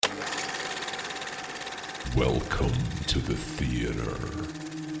Welcome to the theater.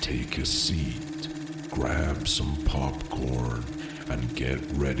 Take a seat, grab some popcorn, and get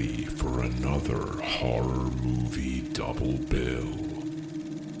ready for another horror movie double bill.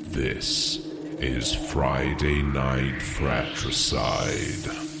 This is Friday Night Fratricide.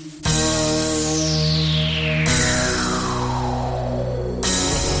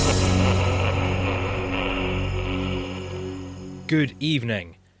 Good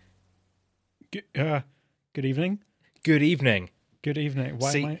evening. Good evening. Good evening. Good evening.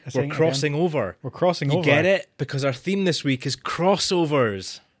 Why See, am I we're saying it crossing again? over. We're crossing You over. get it? Because our theme this week is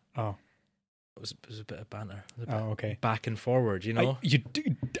crossovers. Oh. It was a bit of banter. It was a bit Okay. back and forward, you know? You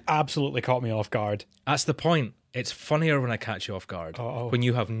absolutely caught me off guard. That's the point. It's funnier when I catch you off guard. Oh. When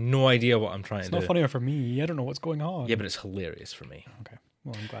you have no idea what I'm trying It's to do. not funnier for me. I don't know what's going on. Yeah, but it's hilarious for me. Okay.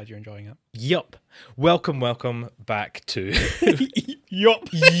 Well, I'm glad you're enjoying it. Yup. Welcome back to... Yup.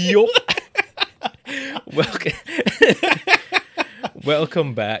 Yup. Welcome.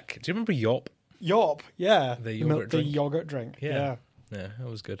 Welcome back. Do you remember Yop? Yup. Yeah. The yogurt The drink? yogurt drink. Yeah. Yeah, that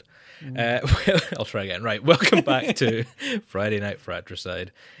was good. I'll try again. Right, welcome back to Friday Night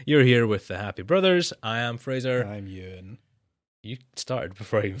Fratricide. You're here with the Happy Brothers. I am Fraser. I'm Ewan. You started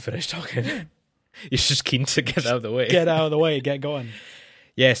before I even finished talking. You're just keen to get out of the way. Get out of the way. Get going.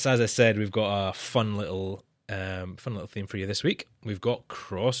 Yes, as I said, we've got a fun little theme for you this week. We've got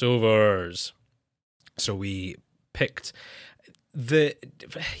crossovers. So we picked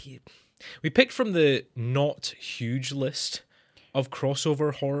from the not huge list of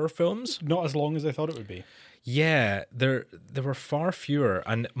crossover horror films. Not as long as I thought it would be. Yeah, there were far fewer,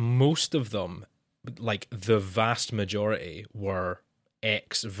 and most of them, like the vast majority, were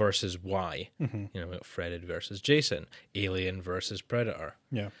X versus Y. Mm-hmm. You know, we got Freddy versus Jason, Alien versus Predator.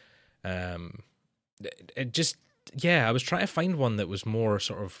 Yeah. I was trying to find one that was more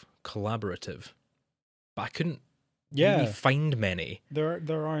sort of collaborative, but I couldn't really find many. There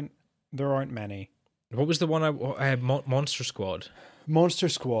aren't many. What was the one I had? Monster Squad. Monster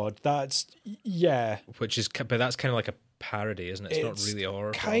Squad. That's But that's kind of like a parody, isn't it? It's not really a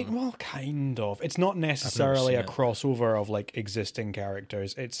horror film. Well, kind of. It's not necessarily a seen it. crossover of like existing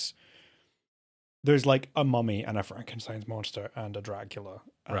characters. There's like a mummy and a Frankenstein's monster and a Dracula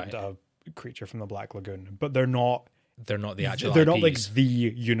and a creature from the Black Lagoon, but they're not the actual. They're not IPs. like the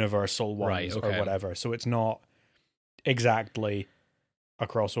universal ones Right, okay. or whatever. So it's not exactly a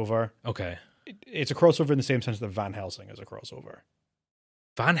crossover. Okay. It's a crossover in the same sense that Van Helsing is a crossover.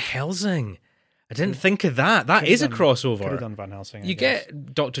 Van Helsing. I didn't think of that. That Could've is a done- crossover. Could have done Van Helsing. I You guess.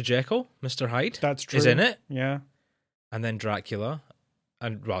 get Dr. Jekyll, Mr. Hyde. That's true. Is in it, Yeah. and then Dracula,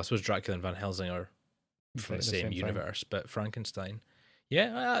 and I suppose Dracula and Van Helsing are from the same thing. universe, but Frankenstein.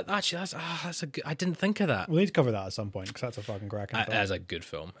 Yeah, actually, that's a good. I didn't think of that. We'll need to cover that at some point because that's a fucking cracking film. As a good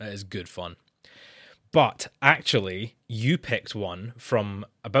film, it is good fun. But actually, you picked one from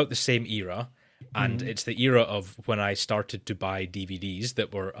about the same era. And it's the era of when I started to buy DVDs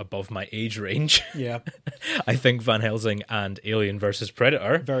that were above my age range. Yeah. I think Van Helsing and Alien versus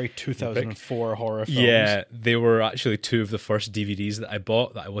Predator. Very 2004 horror films. Yeah, they were actually two of the first DVDs that I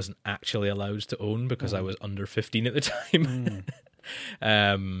bought that I wasn't actually allowed to own because I was under 15 at the time.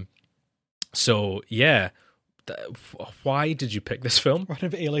 So, yeah. Why did you pick this film? What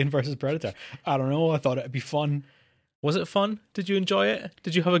if Alien versus Predator? I don't know. I thought it'd be fun. Was it fun? Did you enjoy it?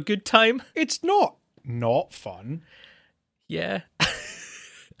 Did you have a good time? It's not fun. Yeah.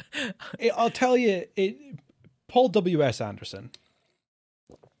 I'll tell you, Paul W.S. Anderson,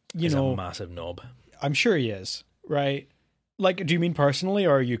 He's a massive knob. I'm sure he is, right? Like, do you mean personally,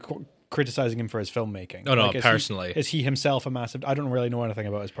 or are you criticizing him for his filmmaking? Oh, no, Like, personally. Is he himself a massive... I don't really know anything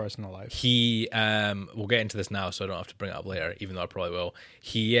about his personal life. He, we'll get into this now, so I don't have to bring it up later, even though I probably will.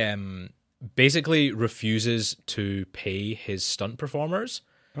 He basically refuses to pay his stunt performers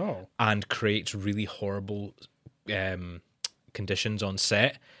and creates really horrible conditions on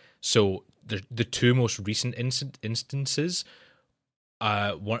set. So the two most recent instances,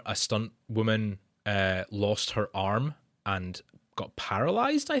 a stunt woman lost her arm and got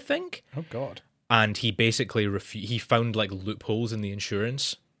paralyzed, I think. Oh, God. And he basically he found like loopholes in the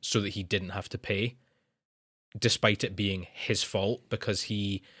insurance so that he didn't have to pay, despite it being his fault, because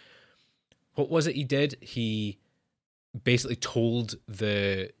what was it he did? He basically told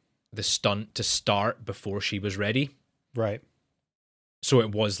the stunt to start before she was ready. Right. So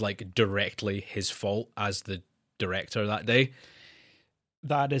it was like directly his fault as the director that day.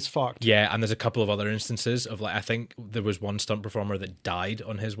 That is fucked. Yeah, and there's a couple of other instances of like, I think there was one stunt performer that died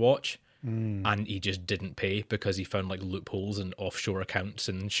on his watch and he just didn't pay because he found like loopholes in offshore accounts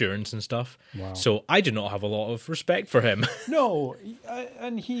and insurance and stuff. Wow. So I do not have a lot of respect for him. No,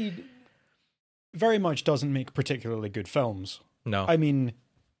 and very much doesn't make particularly good films. No. I mean,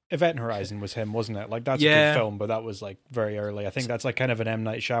 Event Horizon was him, wasn't it? Like, that's a good film, but that was like very early. I think that's like kind of an M.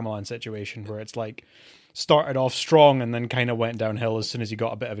 Night Shyamalan situation where it's like started off strong and then kind of went downhill as soon as he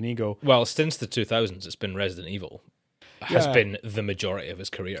got a bit of an ego. Well, since the 2000s, it's been Resident Evil. Has been the majority of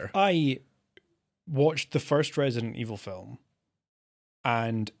his career. I watched the first Resident Evil film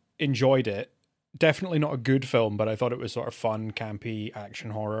and enjoyed it. Definitely not a good film, but I thought it was sort of fun, campy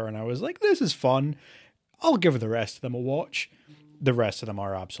action horror, and I was like, this is fun. I'll give the rest of them a watch. The rest of them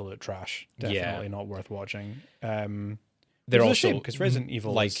are absolute trash. Definitely not worth watching. They're also because Resident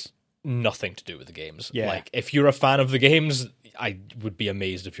Evil like is nothing to do with the games. Yeah. Like, if you're a fan of the games, I would be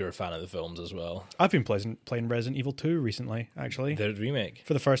amazed if you're a fan of the films as well. I've been playing Resident Evil 2 recently, actually. The remake.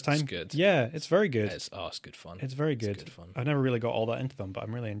 For the first time. It's good. Yeah, it's very good. It's good fun. It's very good. It's good fun. I've never really got all that into them, but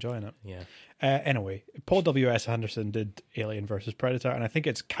I'm really enjoying it. Yeah. Anyway, Paul W.S. Anderson did Alien versus Predator, and I think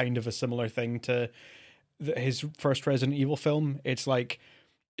it's kind of a similar thing to his first Resident Evil film. It's like,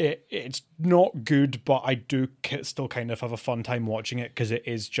 it's not good, but I do still kind of have a fun time watching it because it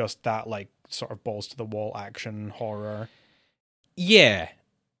is just that like sort of balls to the wall action horror. Yeah.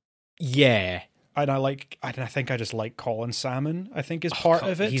 Yeah. And I think I just like Colin Salmon, I think is part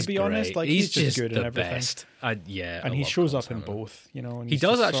of it, to be honest. Like, he's just good in everything. Best. And he shows up in both, you know. And he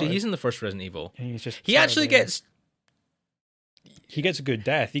does actually. He's in the first Resident Evil. And he's just he actually gets a good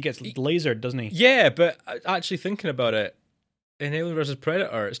death. He gets lasered, doesn't he? Yeah, but actually thinking about it, in Alien vs.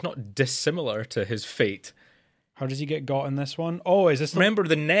 Predator, it's not dissimilar to his fate. How does he get got in this one? Oh, is this remember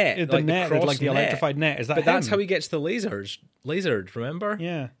the net? The net, like the electrified net. Is that? But him? that's how he gets the lasered. Remember?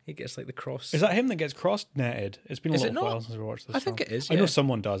 Yeah, he gets like the cross. Is that him that gets cross netted? It's been a is little while since we watched this. I think it is. Yeah. I know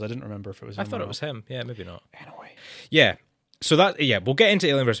someone does. I didn't remember if it was. I thought it was him. Yeah, maybe not. Anyway. Yeah. So we'll get into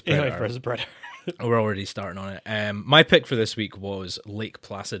Alien vs. Predator. Alien vs. Predator. We're already starting on it. My pick for this week was Lake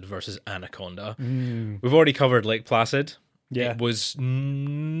Placid versus Anaconda. We've already covered Lake Placid. Yeah. It was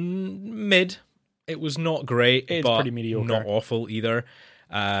mid. It was not great. It's but pretty mediocre. Not awful either.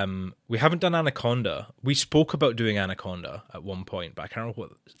 We haven't done Anaconda. We spoke about doing Anaconda at one point, but I can't remember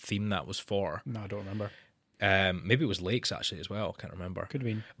what theme that was for. No, I don't remember. Maybe it was Lakes actually as well. Can't remember. Could have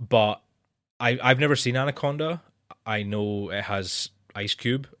been. But I've never seen Anaconda. I know it has Ice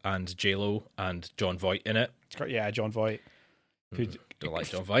Cube and J-Lo and John Voight in it. Yeah, John Voight. Who don't like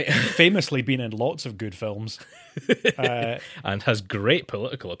John Voight. Famously been in lots of good films. And has great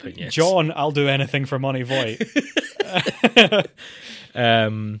political opinions. John, I'll do anything for money, Voight.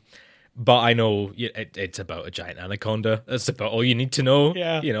 But I know it's about a giant anaconda. That's about all you need to know.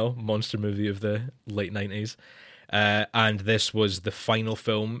 Yeah. You know, monster movie of the late 90s. And this was the final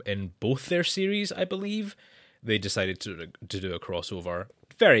film in both their series, I believe. They decided to do a crossover.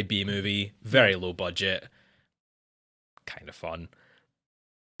 Very B-movie, very low budget. Kind of fun.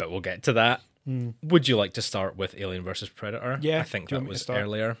 But we'll get to that. Would you like to start with Alien vs. Predator? Yeah. I think that was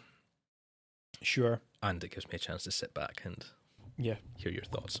earlier. Sure. And it gives me a chance to sit back and hear your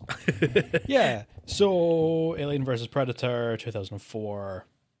thoughts. Yeah. So, Alien vs. Predator, 2004.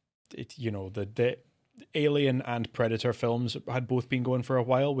 The Alien and Predator films had both been going for a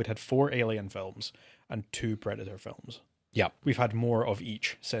while. We'd had 4 Alien films and 2 Predator films. Yeah. We've had more of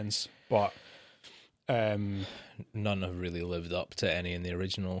each since, but none have really lived up to any in the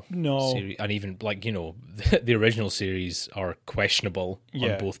original series. And even, the original series are questionable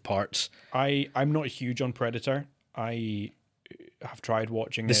on both parts. I'm not huge on Predator. I have tried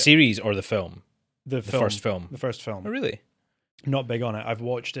watching the series or the film? The first film. The first film. Oh, really? Not big on it. I've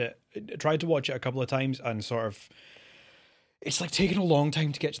watched it, tried to watch it a couple of times, and sort of, it's like taking a long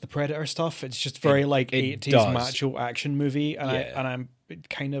time to get to the Predator stuff. It's just very 80s macho action movie, and I'm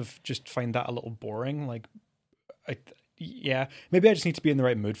kind of just find that a little boring. Maybe I just need to be in the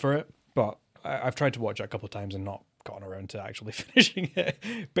right mood for it. But I've tried to watch it a couple of times and not gotten around to actually finishing it.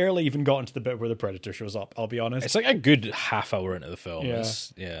 Barely even gotten to the bit where the Predator shows up, I'll be honest. It's like a good half hour into the film.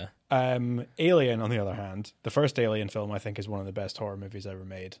 Yeah. Alien, on the other hand, the first Alien film, I think, is one of the best horror movies ever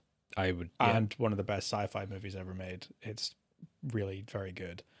made. And one of the best sci-fi movies ever made. It's really very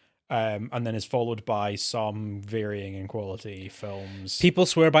good. And then is followed by some varying in quality films. People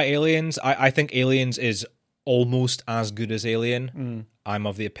swear by Aliens. I think Aliens is almost as good as Alien. I'm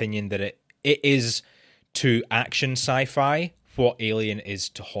of the opinion that it is to action sci-fi what Alien is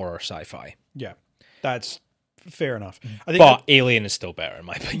to horror sci-fi. Yeah, that's fair enough. But Alien is still better in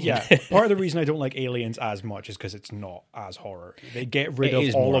my opinion. Yeah, part of the reason I don't like Aliens as much is because it's not as horror. They get rid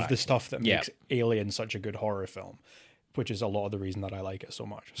of all of the stuff that makes Alien such a good horror film, which is a lot of the reason that I like it so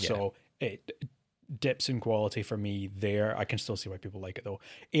much. Yeah. So dips in quality for me there. I can still see why people like it though.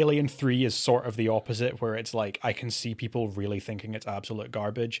 Alien 3 is sort of the opposite, where it's like I can see people really thinking it's absolute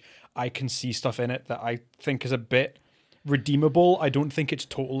garbage. I can see stuff in it that I think is a bit redeemable. I don't think it's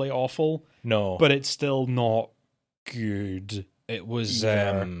totally awful. No. But it's still not good. It was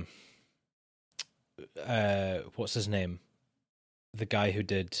what's his name? The guy who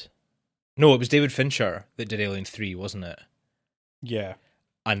did... No, it was David Fincher that did Alien 3, wasn't it? Yeah.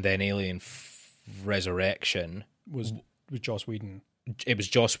 And then Alien Resurrection was Joss Whedon. It was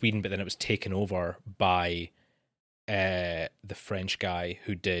Joss Whedon, but then it was taken over by the French guy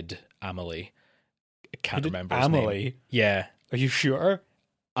who did Amelie. I can't remember his Amelie? name. Yeah. Are you sure?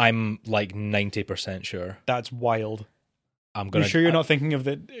 I'm like 90% sure. That's wild. You sure you're not thinking of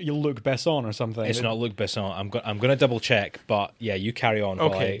Luc Besson or something? It's not Luc Besson. I'm going to double check, but yeah, you carry on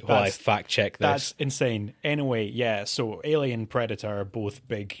while I fact check this. That's insane. Anyway, yeah, so Alien, Predator are both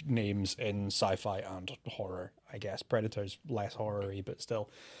big names in sci-fi and horror, I guess. Predator's less horror-y, but still.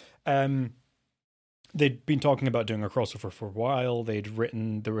 They'd been talking about doing a crossover for a while. There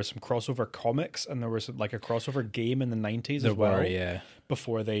were some crossover comics, and there was like a crossover game in the 90s as well. Yeah.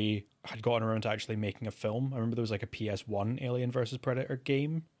 Before they had gotten around to actually making a film. I remember there was like a PS1 Alien vs. Predator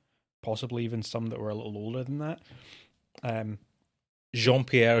game, possibly even some that were a little older than that.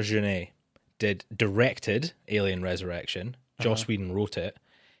 Jean-Pierre Jeunet directed Alien Resurrection. Joss Whedon wrote it.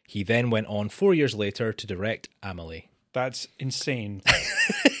 He then went on 4 years later to direct Amelie. That's insane.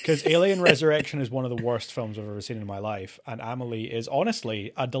 Because Alien Resurrection is one of the worst films I've ever seen in my life, and Amelie is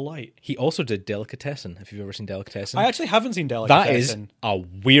honestly a delight. He also did Delicatessen, if you've ever seen Delicatessen. I actually haven't seen Delicatessen. That is a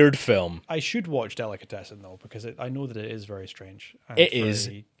weird film. I should watch Delicatessen, though, because I know that it is very strange. It is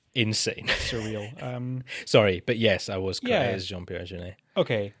insane. Surreal. Sorry, but yes, I was correct. It is Jean-Pierre Jeunet.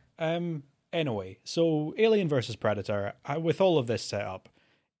 Okay. Anyway, so Alien versus Predator, with all of this set up,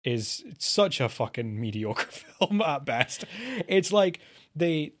 is such a fucking mediocre film at best. It's like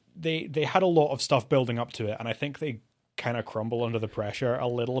they had a lot of stuff building up to it, and I think they kind of crumble under the pressure a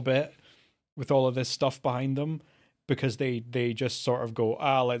little bit with all of this stuff behind them, because they just sort of go,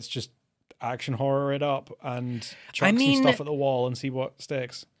 let's just action horror it up and chuck some stuff at the wall and see what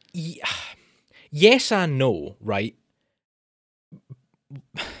sticks. Yes and no, right?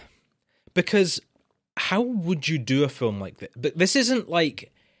 Because how would you do a film like this? But this isn't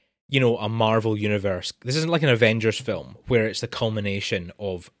like, a Marvel universe. This isn't like an Avengers film where it's the culmination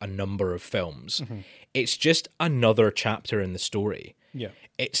of a number of films. Mm-hmm. It's just another chapter in the story. Yeah.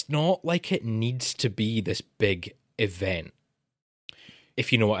 It's not like it needs to be this big event,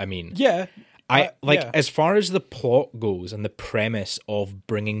 if you know what I mean. Yeah. As far as the plot goes and the premise of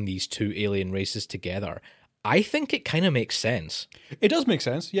bringing these two alien races together, I think it kind of makes sense. It does make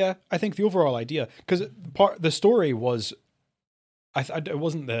sense, yeah. I think the overall idea, because the story was, I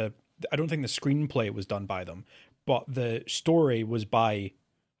don't think the screenplay was done by them, but the story was by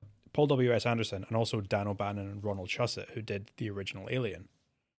Paul W.S. Anderson and also Dan O'Bannon and Ronald Shusett, who did the original Alien.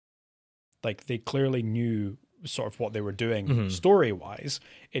 Like, they clearly knew sort of what they were doing story-wise.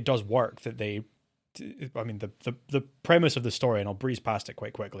 It does work that the premise of the story, and I'll breeze past it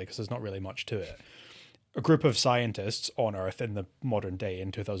quite quickly because there's not really much to it. A group of scientists on Earth in the modern day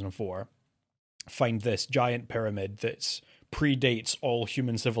in 2004 find this giant pyramid that predates all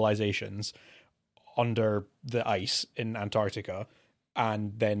human civilizations under the ice in Antarctica,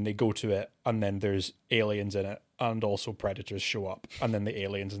 and then they go to it, and then there's aliens in it, and also predators show up, and then the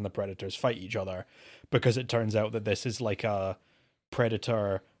aliens and the predators fight each other, because it turns out that this is like a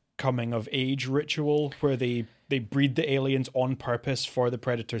predator coming of age ritual where they breed the aliens on purpose for the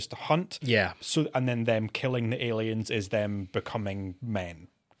predators to hunt. Yeah. So, and then them killing the aliens is them becoming men,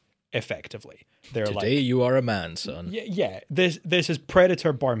 effectively. They're Today you are a man, son. Yeah. This is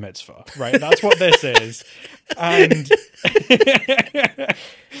Predator Bar Mitzvah, right? That's what this is. And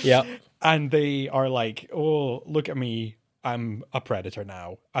yeah. And they are like, oh, look at me, I'm a predator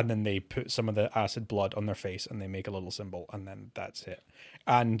now. And then they put some of the acid blood on their face and they make a little symbol, and then that's it.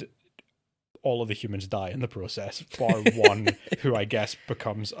 And all of the humans die in the process, bar one, who I guess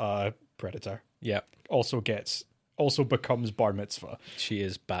becomes a predator. Yeah. Also becomes Bar Mitzvah. She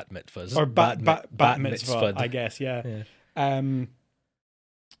is Bat Mitzvahs. Or Bat Mitzvah, I guess, yeah.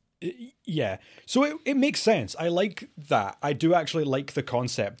 Yeah. So it makes sense. I like that. I do actually like the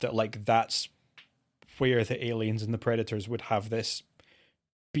concept that, like, that's where the aliens and the predators would have this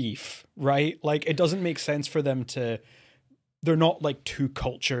beef, right? Like, it doesn't make sense for them to... They're not like two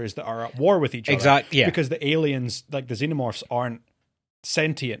cultures that are at war with each other. Exactly, yeah. Because the aliens, like the xenomorphs, aren't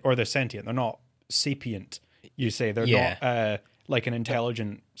sentient, or they're sentient. They're not sapient, you say. They're not like an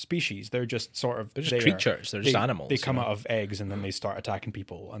intelligent species. They're just sort of they're just creatures. They're just animals. They come out of eggs and then they start attacking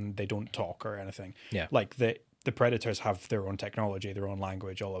people, and they don't talk or anything. Yeah, like the predators have their own technology, their own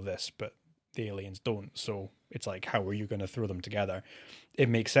language, all of this, but the aliens don't. So it's like, how are you going to throw them together? It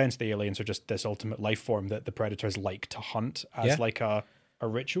makes sense. The aliens are just this ultimate life form that the predators like to hunt as like a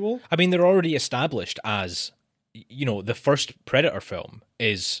ritual. I mean, they're already established as, you know, the first Predator film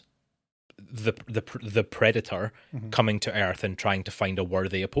is the predator coming to Earth and trying to find a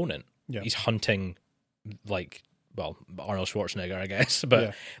worthy opponent. Yeah. He's hunting, like, well, Arnold Schwarzenegger, I guess,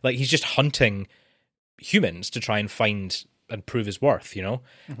 but like he's just hunting humans to try and find and prove his worth, you know?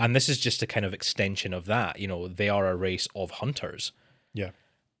 And this is just a kind of extension of that. You know, they are a race of hunters. Yeah.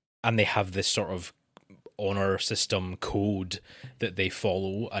 And they have this sort of honor system code that they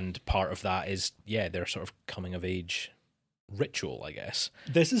follow, and part of that is, their sort of coming of age ritual, I guess.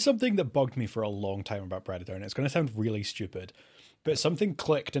 This is something that bugged me for a long time about Predator, and it's going to sound really stupid, but something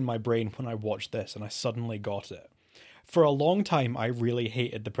clicked in my brain when I watched this, and I suddenly got it. For a long time, I really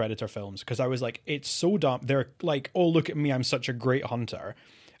hated the Predator films because I was like, it's so dumb. They're like, oh, look at me, I'm such a great hunter.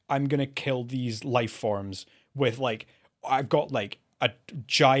 I'm going to kill these life forms with, like, I've got, like, a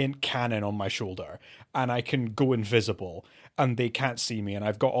giant cannon on my shoulder, and I can go invisible, and they can't see me, and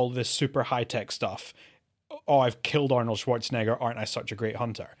I've got all this super high-tech stuff. Oh, I've killed Arnold Schwarzenegger, aren't I such a great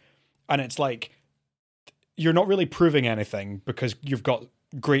hunter? And it's like, you're not really proving anything because you've got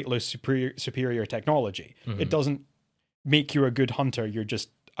greatly superior technology. It doesn't make you a good hunter. You're just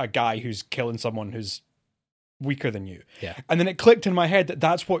a guy who's killing someone who's weaker than you. Yeah. And then it clicked in my head that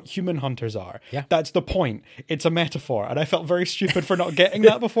that's what human hunters are. Yeah. That's the point. It's a metaphor. And I felt very stupid for not getting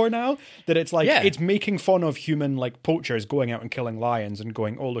that before now. That it's like, it's making fun of human, like, poachers going out and killing lions and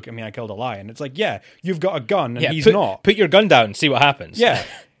going, oh, look at me, I killed a lion. It's like, you've got a gun and he's not. Put your gun down, see what happens. Yeah.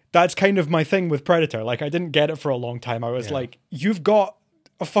 That's kind of my thing with Predator. Like, I didn't get it for a long time. I was like, you've got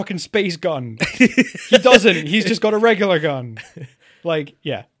a fucking space gun. He doesn't. He's just got a regular gun. Like,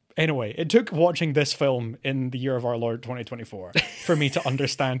 Anyway, it took watching this film in the year of our Lord 2024 for me to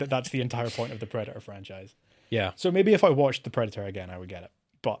understand that that's the entire point of the Predator franchise. Yeah. So maybe if I watched The Predator again, I would get it.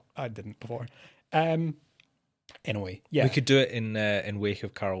 But I didn't before. Anyway, We could do it in wake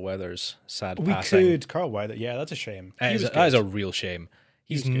of Carl Weathers' sad passing. We could. Carl Weathers. Yeah, that's a shame. That is a real shame.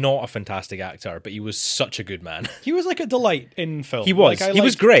 He's not a fantastic actor, but he was such a good man. He was like a delight in film. He was. He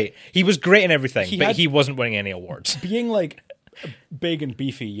was great. He was great in everything, but he wasn't winning any awards. Being like big and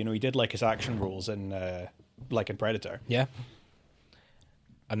beefy, you know, he did like his action roles in Predator. Yeah.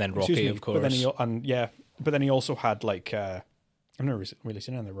 And then Rocky, of course. But then he also had like I've never really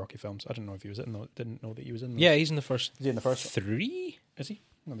seen any of the Rocky films. I didn't know if he was in them. Didn't know that he was in them. Yeah, he's in the first. Is he in the first 3? Is he?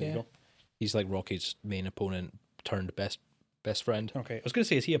 Oh, there you go. He's like Rocky's main opponent turned best friend. Okay, I was going to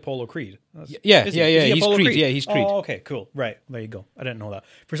say, is he Apollo Creed? He's Creed. Yeah, he's Creed. Oh, okay, cool. Right, there you go. I didn't know that.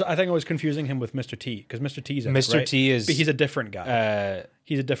 I think I was confusing him with Mr. T, because Mr. T's in Mr. it, right? T is... But he's a different guy.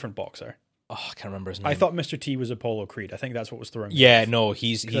 He's a different boxer. Oh, I can't remember his name. I thought Mr. T was Apollo Creed. I think that's what was throwing me Yeah, off, no,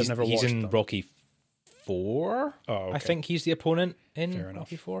 he's in them. Rocky 4. Oh, okay. I think he's the opponent in Fair enough.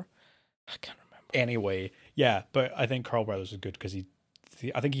 Rocky 4. I can't remember. Anyway, yeah, but I think Carl Weathers was good because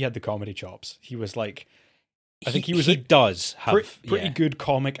I think he had the comedy chops. He was like... He does have pretty good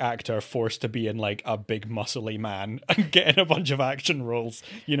comic actor forced to be in like a big muscly man and getting a bunch of action roles,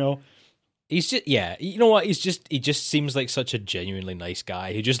 you know? He's just, you know what? He just seems like such a genuinely nice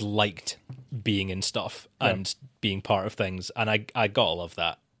guy who just liked being in stuff and being part of things. And I gotta love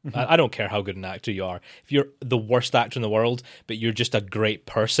that. I don't care how good an actor you are. If you're the worst actor in the world, but you're just a great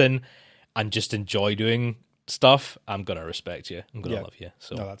person and just enjoy doing stuff, I'm gonna respect you. I'm gonna love you.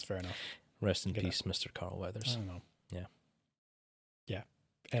 So no, that's fair enough. Rest in peace, Mr. Carl Weathers. I don't know. Yeah.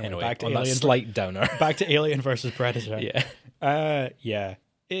 Anyway, back to on Alien. That slight downer. Back to Alien versus Predator. Yeah.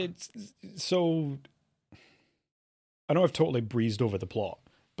 It's so... I know I've totally breezed over the plot,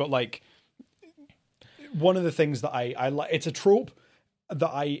 but like one of the things that I like, it's a trope that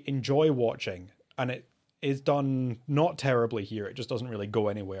I enjoy watching, and it is done not terribly here, it just doesn't really go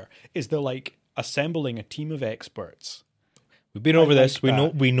anywhere, is the like assembling a team of experts. We've been over this. We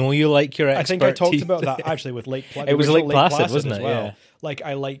know you like your expert. I think I talked about that actually with Lake Placid. It was Lake Placid, wasn't it? Well. Yeah. Like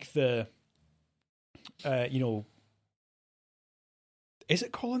I like the, is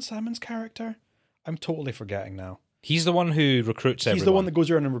it Colin Salmon's character? I'm totally forgetting now. He's the one who recruits everyone. He's the one that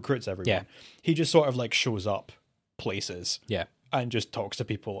goes around and recruits everyone. Yeah. He just sort of like shows up places. Yeah. And just talks to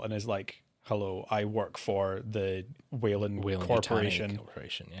people and is like, hello, I work for the Weyland Corporation.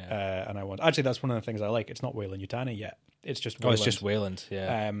 Yeah. And I want... Actually, that's one of the things I like. It's not Weyland Yutani yet. It's just Weyland. Oh, it's just Weyland,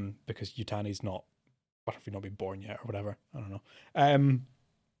 yeah. Because Yutani's not... Or have you not been born yet or whatever? I don't know.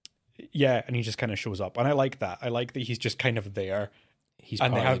 Yeah, and he just kind of shows up. And I like that. I like that he's just kind of there. He's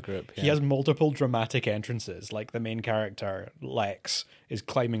and part of the group. Yeah. He has multiple dramatic entrances. Like the main character, Lex, is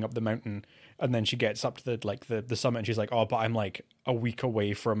climbing up the mountain, and then she gets up to the summit, and she's like, "Oh, but I'm like a week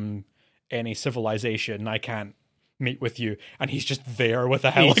away from any civilization. I can't meet with you." And he's just there with a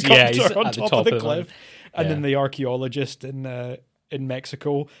helicopter he's on at the top top of the of the cliff. mountain. And Yeah. then the archaeologist in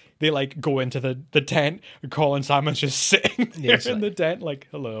Mexico, they like go into the tent, and Colin Salmon's just sitting there it's in like- the tent, like,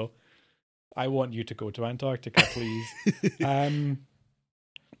 "Hello, I want you to go to Antarctica, please."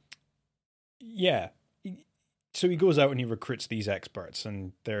 Yeah. So he goes out and he recruits these experts,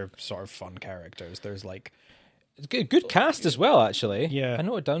 and they're sort of fun characters. There's like, It's good cast as well, actually. Yeah. I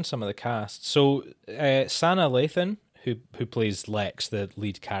noted down some of the cast. So Sana Lathan, who plays Lex, the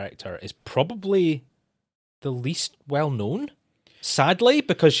lead character, is probably the least well known. Sadly,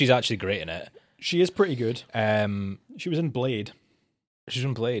 because she's actually great in it. she is pretty good. Um, She was in Blade she's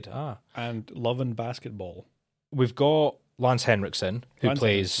in Blade. and Love and Basketball. We've got Lance Henriksen, who Lance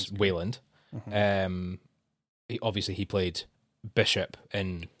plays Henriksen's good. Wayland. Mhm. He played Bishop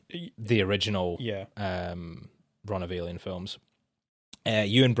in the original Yeah. run of Alien films.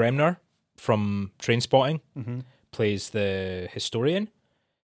 Ewan Bremner from Trainspotting Mhm. plays the historian.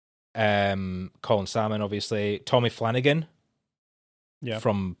 Colin Salmon, obviously. Tommy Flanagan Yeah.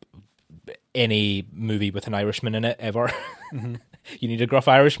 from any movie with an Irishman in it ever. Mhm. You need a gruff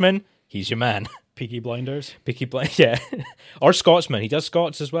Irishman? He's your man. Peaky Blinders. Peaky Blind, yeah. Or Scotsman. He does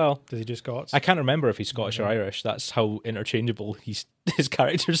Scots as well. Does he do Scots? I can't remember if he's Scottish or Irish. That's how interchangeable his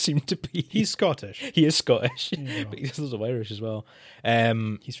characters seem to be. He's Scottish. He is Scottish, Yeah. but he does loads of Irish as well.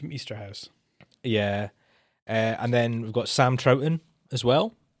 He's from Easterhouse. Yeah. And then we've got Sam Troughton as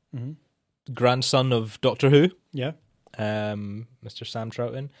well, Mhm. grandson of Doctor Who, Yeah. Mr. Sam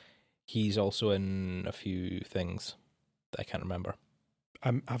Troughton. He's also in a few things that I can't remember.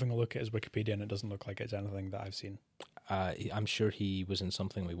 I'm having a look at his Wikipedia, and it doesn't look like it's anything that I've seen. I'm sure he was in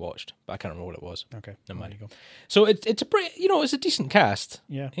something we watched, but I can't remember what it was. Okay. Never mind. There you go. So it's a pretty, it's a decent cast.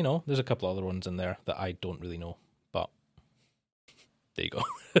 Yeah. There's a couple other ones in there that I don't really know, but there you go.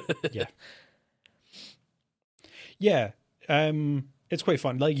 Yeah. Yeah. It's quite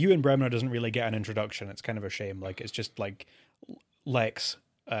fun. Like, Ewan Bremner doesn't really get an introduction. It's kind of a shame. Like, it's just like Lex,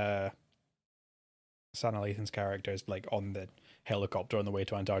 Sana Lathan's character is like on the helicopter on the way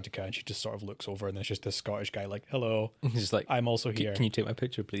to Antarctica, and she just sort of looks over, and there's just this Scottish guy like, "Hello, He's like, I'm also here." Can you take my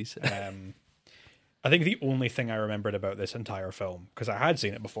picture, please? I think the only thing I remembered about this entire film, because I had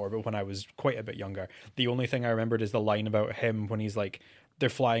seen it before, but when I was quite a bit younger, the only thing I remembered is the line about him when he's like, they're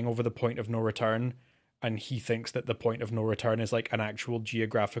flying over the point of no return, and he thinks that the point of no return is like an actual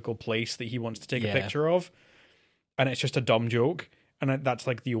geographical place that he wants to take a Yeah. picture of, and it's just a dumb joke, and that's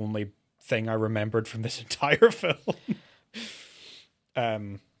like the only thing I remembered from this entire film.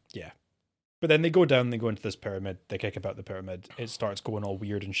 Yeah. But then they go down, they go into this pyramid, they kick about the pyramid, it starts going all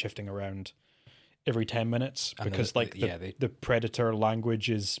weird and shifting around every 10 minutes And because then the predator language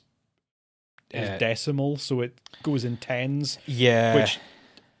is Uh, decimal, so it goes in tens, yeah, which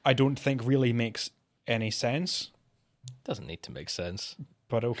I don't think really makes any sense, doesn't need to make sense.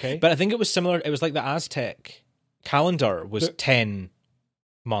 but okay. But I think it was similar. It was like the Aztec calendar was 10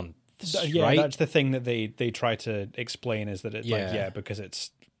 months, Yeah, right? that's the thing that they try to explain, is that it's Yeah. because it's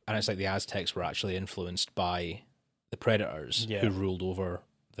And it's like the Aztecs were actually influenced by the predators Yeah. who ruled over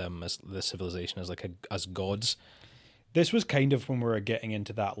them as the civilization as gods. this was kind of when we were getting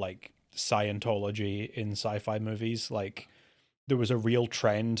into that like Scientology in sci-fi movies. Like, there was a real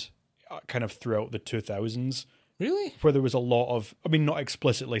trend kind of throughout the 2000s Really? where there was a lot of, I mean, not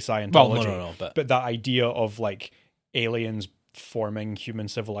explicitly Scientology, No, but that idea of like aliens forming human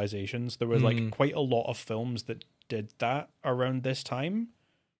civilizations. There was like quite a lot of films that did that around this time.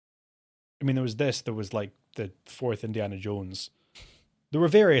 I mean, there was like the fourth Indiana Jones. There were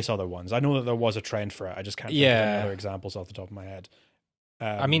various other ones. I know that there was a trend for it. I just can't think of any other examples off the top of my head.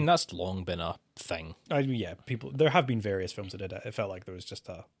 I mean, that's long been a thing. There have been various films that did it. It felt like there was just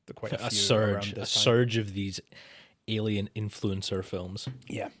quite a few around A this time. surge of these alien influencer films.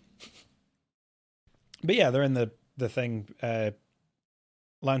 Yeah. But yeah, they're in the thing.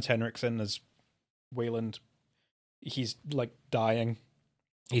 Lance Henriksen as Wayland. He's like dying.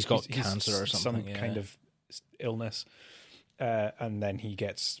 He's got He's cancer or something. Some kind of illness. And then he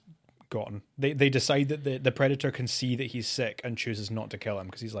gets gotten. They decide that the predator can see that he's sick and chooses not to kill him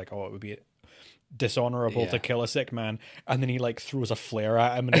because he's like, oh, it would be dishonorable to kill a sick man. And then he like throws a flare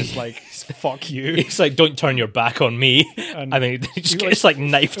at him and is like, fuck you. He's like, don't turn your back on me. And I mean, he just gets like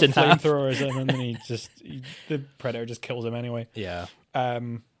knifed in half. Flamethrowers him, and then the predator just kills him anyway. Yeah.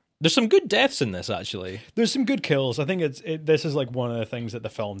 There's some good deaths in this, actually. There's some good kills. I think this is like one of the things that the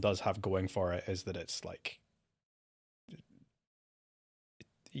film does have going for it, is that it's like,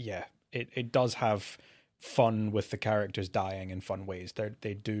 yeah, it does have fun with the characters dying in fun ways.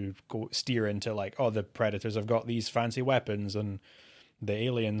 They do go steer into like, oh, the predators have got these fancy weapons and the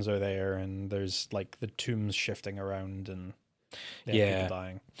aliens are there and there's like the tombs shifting around and people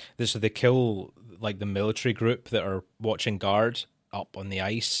dying. So they kill like the military group that are watching guard up on the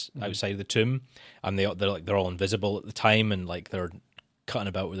ice outside the tomb, and they're all invisible at the time, and like they're cutting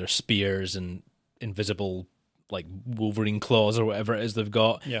about with their spears and invisible like Wolverine claws or whatever it is they've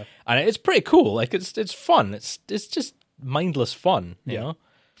got. Yeah, and it's pretty cool. Like it's fun. It's just mindless fun, you know.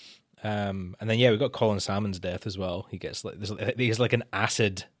 And then we've got Colin Salmon's death as well. He gets like an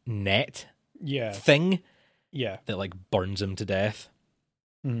acid net thing that like burns him to death.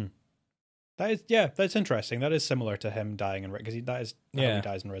 Mm-hmm. That's interesting. That is similar to him dying in because that is how he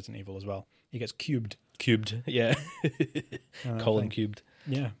dies in Resident Evil as well. He gets cubed, yeah. Colin cubed,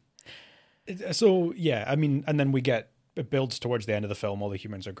 yeah. So I mean, and then it builds towards the end of the film. All the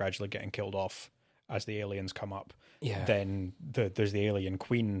humans are gradually getting killed off as the aliens come up. Yeah. Then there's the alien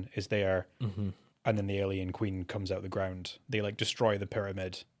queen is there, and then the alien queen comes out the ground. They like destroy the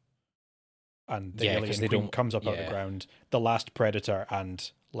pyramid, and the alien queen comes up out the ground. The last predator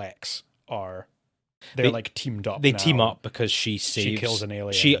and Lex they're like teamed up. They now. team up because she kills an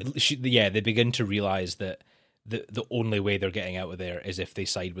alien. She they begin to realize that the only way they're getting out of there is if they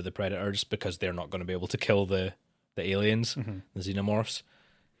side with the predators, because they're not going to be able to kill the aliens, the xenomorphs.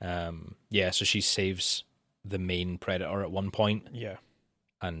 So she saves the main predator at one point. Yeah,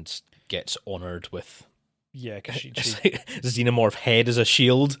 and gets honored with because she xenomorph head as a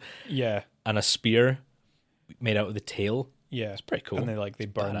shield. Yeah, and a spear made out of the tail. Yeah, it's pretty cool. And they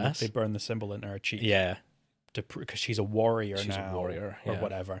burn the symbol into her cheek. Yeah, because she's a warrior now. She's a warrior, or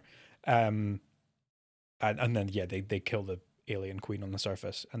whatever. And then they kill the alien queen on the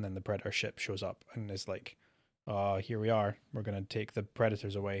surface, and then the predator ship shows up and is like, "Oh, here we are. We're gonna take the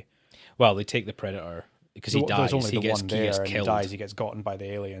predators away." Well, they take the predator because he dies. There's only he one there, and killed. he dies. He gets gotten by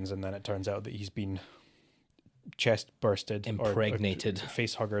the aliens, and then it turns out that he's been chest bursted, impregnated, or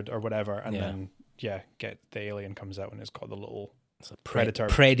face huggered, or whatever, and then. The alien comes out and it's got the little predator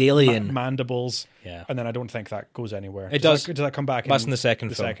alien mandibles. Yeah, and then I don't think that goes anywhere. Does that come back? That's in the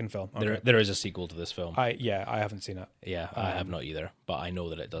second film. Okay. There is a sequel to this film. I haven't seen it. Yeah, I have not either, but I know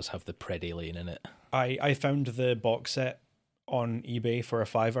that it does have the pred alien in it. I found the box set on eBay for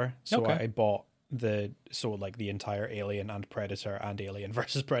 $5, so I bought the entire Alien and Predator and Alien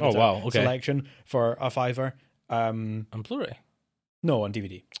versus Predator selection for $5. On Blu-ray? No, on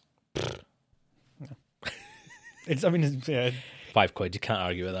DVD. It's £5. You can't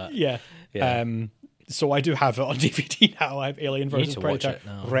argue with that. Yeah. So I do have it on DVD now. I have Alien vs Predator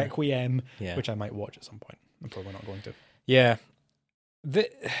Requiem, which I might watch at some point. I'm probably not going to. Yeah.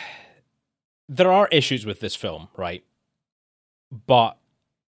 There are issues with this film, right? But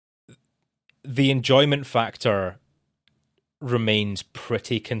the enjoyment factor remains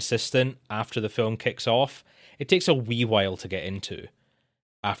pretty consistent after the film kicks off. It takes a wee while to get into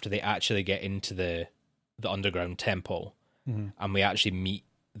after they actually get into the underground temple, and we actually meet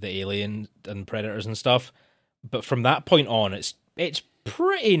the alien and predators and stuff. But from that point on, it's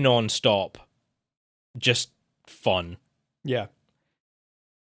pretty non-stop, just fun. Yeah.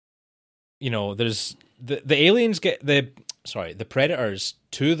 You know, there's the aliens the predators,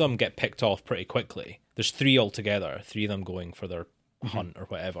 2 of them get picked off pretty quickly. There's 3 altogether, 3 of them going for their hunt or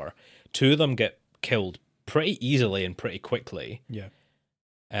whatever. 2 of them get killed pretty easily and pretty quickly. Yeah.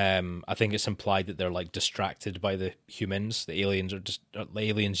 I think it's implied that they're like distracted by the humans. The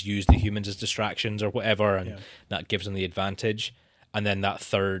aliens use the humans as distractions or whatever, and that gives them the advantage. And then that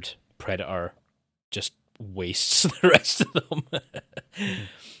 3rd predator just wastes the rest of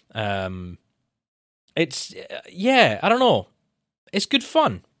them. It's I don't know. It's good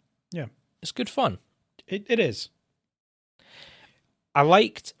fun. Yeah, it's good fun. It is. I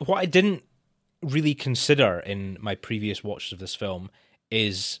liked what I didn't really consider in my previous watches of this film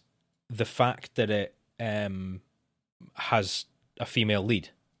is the fact that it has a female lead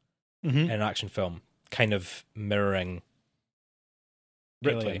in an action film, kind of mirroring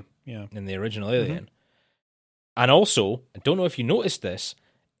Ripley in the original Alien. And also, I don't know if you noticed this,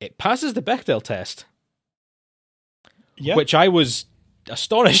 it passes the Bechdel test, which I was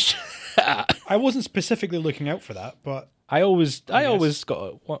astonished at. I wasn't specifically looking out for that, but I always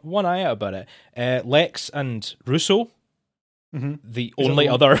got one eye out about it. Lex and Russo. The only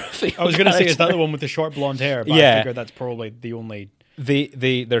other I was going to say, is that the one with the short blonde hair? But I figured that's probably the only.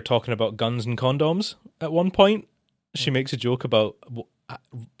 They're talking about guns and condoms at one point. She makes a joke about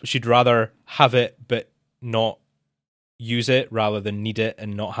she'd rather have it but not use it rather than need it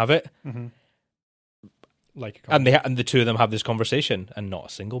and not have it. Mm-hmm. Like, And the two of them have this conversation, and not a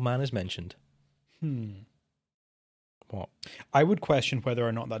single man is mentioned. What? I would question whether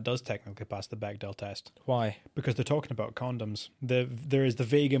or not that does technically pass the Bechdel test. Why? Because they're talking about condoms. There is the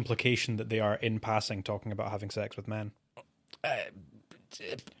vague implication that they are, in passing, talking about having sex with men.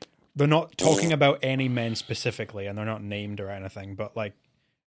 They're not talking about any men specifically, and they're not named or anything, but like...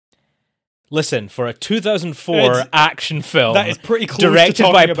 Listen, for a 2004 action film that is pretty close directed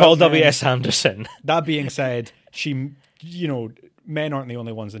to by talking Paul about men. W.S. Anderson. That being said, men aren't the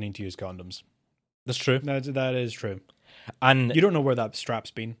only ones that need to use condoms. That's true. That is true. And You don't know where that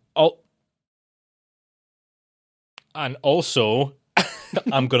strap's been. And also,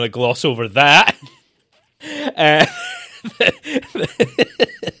 I'm going to gloss over that.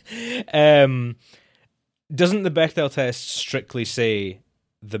 Doesn't the Bechdel test strictly say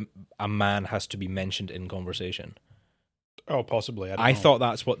a man has to be mentioned in conversation? Oh, possibly. I thought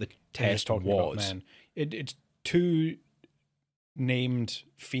that's what the Test test talking about was. men. It's two named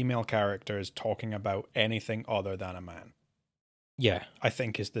female characters talking about anything other than a man. Yeah, I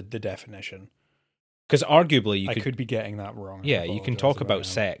think is the definition. because arguably I could be getting that wrong. yeah, you can apologize talk if I about am.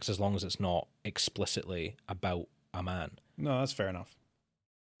 sex as long as it's not explicitly about a man. No, that's fair enough.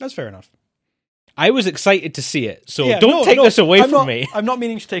 That's fair enough. I was excited to see it, so Yeah, don't take this away I'm from not- me. I'm not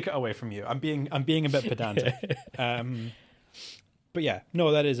meaning to take it away from you. I'm being a bit pedantic. But yeah,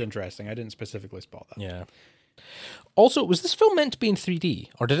 no, that is interesting. I didn't specifically spot that. Yeah. Also, was this film meant to be in 3D,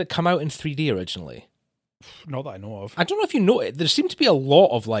 or did it come out in 3D originally? Not that I know of. I don't know if you know it. There seemed to be a lot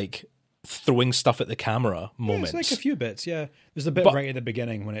of like throwing stuff at the camera moments. Yeah, it's like a few bits, yeah. There's a bit But- right at the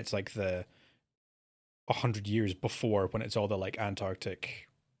beginning when it's like the 100 years before, when it's all the like Antarctic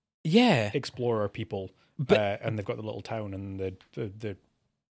Yeah, explorer people, But- and they've got the little town, and the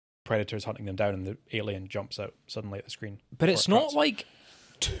predators hunting them down, and the alien jumps out suddenly at the screen. but it's before it not cuts. like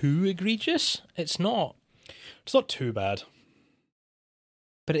too egregious. It's not, It's not too bad.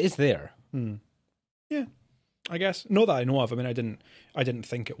 but it is there. Yeah, I guess. Not that I know of. I mean, I didn't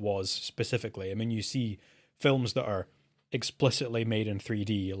think it was specifically. I mean, you see films that are explicitly made in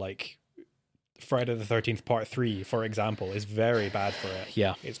 3D, like Friday the 13th Part 3, for example, is very bad for it.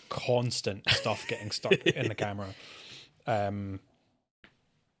 Yeah. It's constant stuff getting stuck in the camera.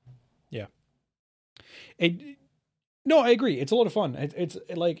 Yeah. No, I agree. It's a lot of fun. It's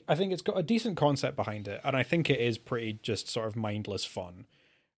like, I think it's got a decent concept behind it, and I think it is pretty just sort of mindless fun.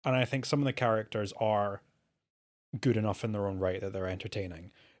 And I think some of the characters are good enough in their own right that they're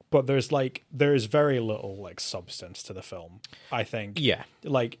entertaining. But there's very little like substance to the film, I think. Yeah.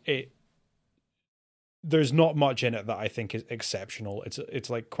 Like there's not much in it that I think is exceptional. It's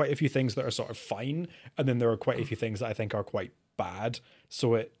like quite a few things that are sort of fine, and then there are quite a few things that I think are quite bad.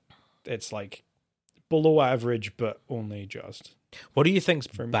 So it's like below average, but only just. What do you think's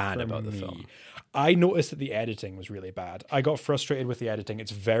For bad for about the me. film? I noticed that the editing was really bad. I got frustrated with the editing.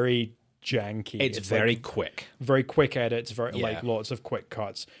 It's very janky. It's very like quick. very quick edits, very Yeah. like lots of quick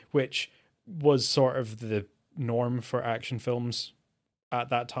cuts, which was sort of the norm for action films at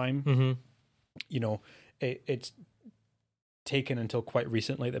that time. Mm-hmm. You know, it's taken until quite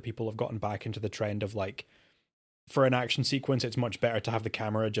recently that people have gotten back into the trend of like, for an action sequence, it's much better to have the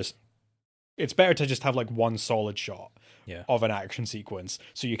camera it's better to just have like one solid shot of an action sequence,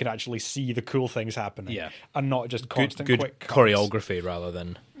 so you can actually see the cool things happening, and not just constant Good quick cuts. choreography rather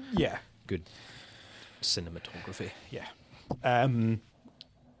than good cinematography.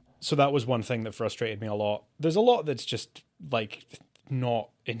 So that was one thing that frustrated me a lot. There's a lot that's just like not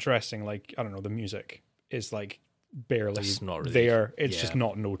interesting. Like, I don't know, the music is like barely It's not really- there. It's yeah. just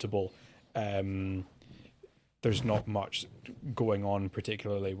not notable. There's not much going on,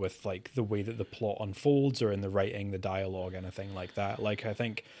 particularly with like the way that the plot unfolds or in the writing, the dialogue, anything like that. Like, I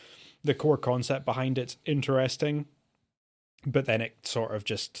think the core concept behind it's interesting, but then it sort of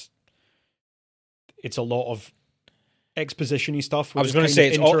just, it's a lot of exposition-y stuff. I was going to say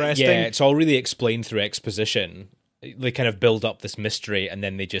it's all really explained through exposition. They kind of build up this mystery, and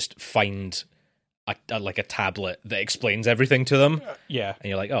then they just find like a tablet that explains everything to them. Yeah. And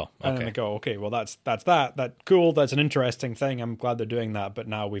you're like, oh, And then okay. they go, okay, well, that's that cool. That's an interesting thing. I'm glad they're doing that. But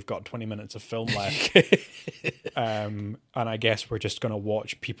now we've got 20 minutes of film left. And I guess we're just going to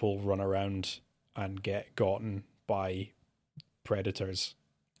watch people run around and get gotten by predators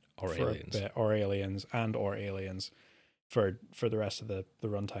Or aliens. or aliens for the rest of the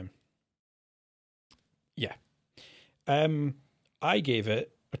runtime. Yeah. I gave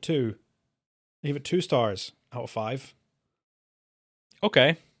it a 2. I gave it 2 stars out of 5.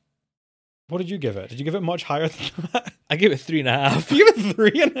 Okay. What did you give it? Did you give it much higher than that? I gave it 3.5. You give it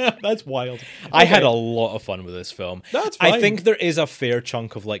 3.5? That's wild. I had a lot of fun with this film. That's fine. I think there is a fair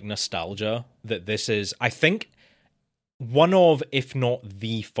chunk of like nostalgia that this is. I think one of, if not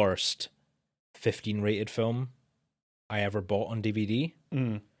the first 15 rated film I ever bought on DVD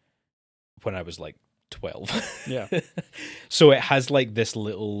when I was like 12. Yeah. So it has like this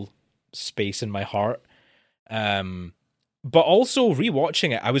little space in my heart. But also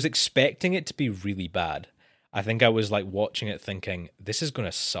rewatching it, I was expecting it to be really bad. I think I was like watching it thinking, this is going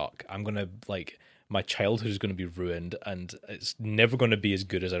to suck. I'm going to like, my childhood is going to be ruined and it's never going to be as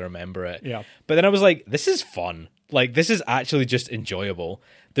good as I remember it. Yeah. But then I was like, this is fun. Like, this is actually just enjoyable.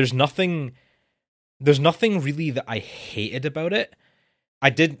 There's nothing really that I hated about it.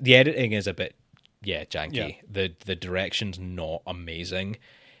 The editing is a bit, janky. Yeah. The direction's not amazing.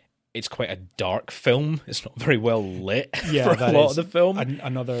 It's quite a dark film. It's not very well lit for a lot of the film.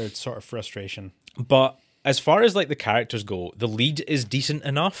 Another sort of frustration. But as far as like the characters go, the lead is decent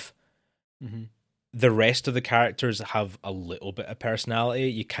enough. Mm-hmm. The rest of the characters have a little bit of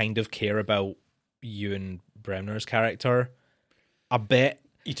personality. You kind of care about Ewan Bremner's character a bit.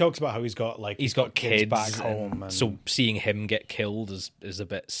 He talks about how he's got kids back home. So seeing him get killed is a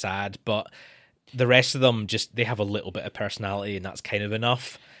bit sad. But the rest of them they have a little bit of personality and that's kind of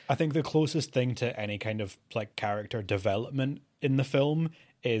enough. I think the closest thing to any kind of like character development in the film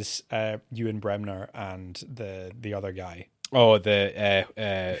is Ewan Bremner and the other guy. Oh,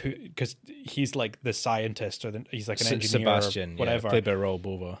 because he's like the scientist he's like an engineer, Sebastian, whatever. Played by Raoul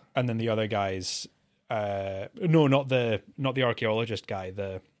Bova. And then the other guy's no, not the archaeologist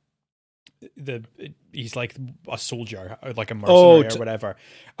guy. He's like a soldier, like a mercenary or whatever.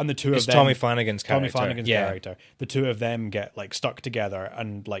 And the two of them, Tommy Flanagan's character. Character. The two of them get like stuck together,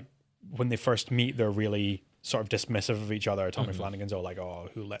 and like when they first meet, they're really sort of dismissive of each other. Tommy Flanagan's all like, "Oh,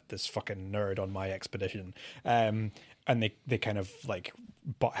 who let this fucking nerd on my expedition?" And they kind of like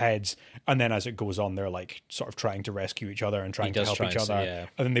butt heads. And then as it goes on, they're like sort of trying to rescue each other and trying to help each other. Yeah.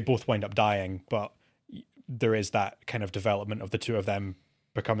 And then they both wind up dying. But there is that kind of development of the two of them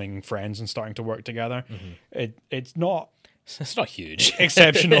becoming friends and starting to work together. It's not huge,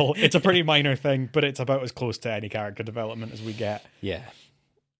 exceptional. It's a pretty minor thing, but it's about as close to any character development as we get. Yeah.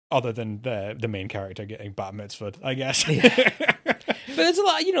 Other than the main character getting bat mitzvahed, I guess. Yeah. But there's a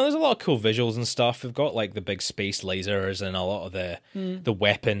lot, there's a lot of cool visuals and stuff. We've got like the big space lasers and a lot of the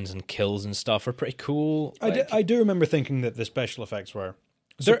weapons and kills and stuff are pretty cool. I do remember thinking that the special effects were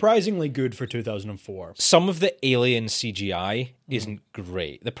surprisingly good for 2004. Some of the alien CGI isn't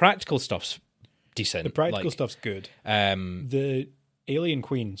great. The practical stuff's decent. The practical stuff's good. The Alien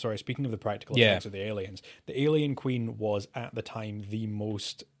Queen, speaking of the practical effects of the aliens, the Alien Queen was at the time the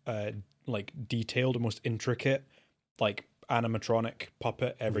most like detailed, most intricate, like animatronic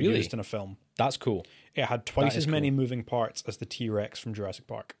puppet ever used in a film. That's cool. It had twice as many moving parts as the T-Rex from Jurassic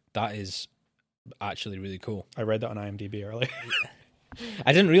Park. That is actually really cool. I read that on IMDb earlier.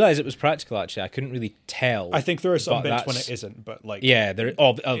 I didn't realize it was practical. Actually, I couldn't really tell. I think there are some bits when it isn't, but like there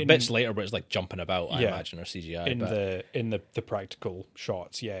bits later where it's like jumping about. I imagine or CGI in the practical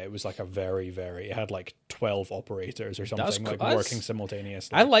shots. Yeah, it was like a very it had like 12 operators or something working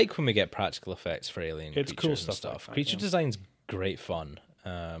simultaneously. I like when we get practical effects for alien. It's cool stuff. Like that, Creature design's great fun,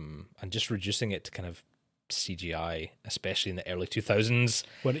 and just reducing it to kind of CGI, especially in the early 2000s.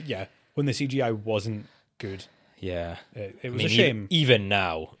 When the CGI wasn't good. Yeah, it was a shame. Even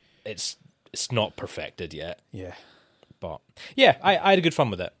now, it's not perfected yet. Yeah, but yeah, I had a good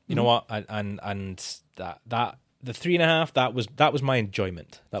fun with it. You know what? And that the 3.5 that was my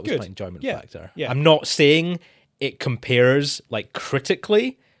enjoyment. That was good. My enjoyment factor. Yeah, I'm not saying it compares like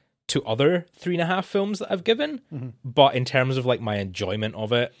critically to other 3.5 films that I've given, but in terms of like my enjoyment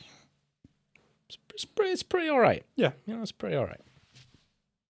of it, it's pretty all right. Yeah, it's pretty all right.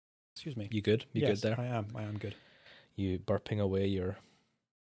 Excuse me. You good? You good there? I am good. You burping away your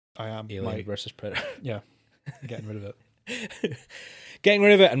Alien versus Predator. Yeah. Getting rid of it. Getting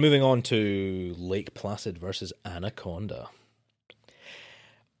rid of it and moving on to Lake Placid versus Anaconda.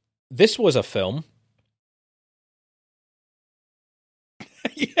 This was a film.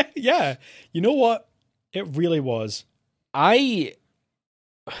 Yeah. You know what? It really was. I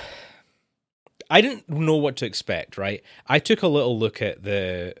didn't know what to expect, right? I took a little look at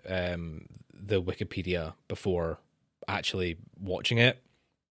the Wikipedia before actually watching it,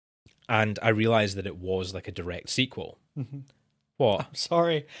 and I realized that it was like a direct sequel. What? I'm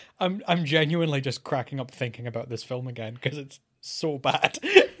sorry. I'm genuinely just cracking up thinking about this film again because it's so bad.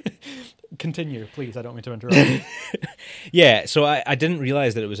 Continue, please. I don't mean to interrupt. Yeah, so I didn't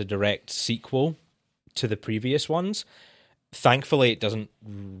realize that it was a direct sequel to the previous ones. Thankfully, it doesn't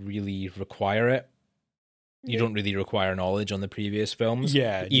really require it. You don't really require knowledge on the previous films.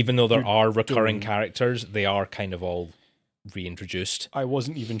 Yeah. Even though there are recurring don't. characters, they are kind of all reintroduced. I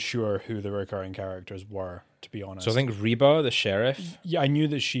wasn't even sure who the recurring characters were, to be honest. So I think Reba, the sheriff. Yeah, I knew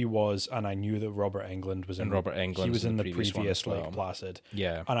that she was, and I knew that Robert Englund was in. And Robert Englund he was in the previous one as well. like Placid.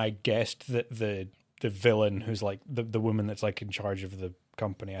 Yeah. And I guessed that the villain, who's like the woman that's like in charge of the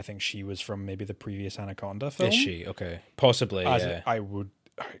company, I think she was from maybe the previous Anaconda film. Is she? Okay. Possibly, yeah. I would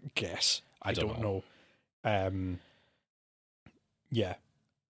guess. I don't know. Yeah.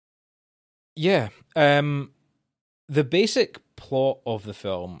 Yeah. The basic plot of the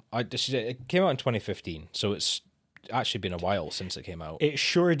film, it came out in 2015, so it's actually been a while since it came out. It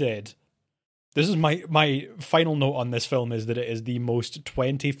sure did. This is my final note on this film is that it is the most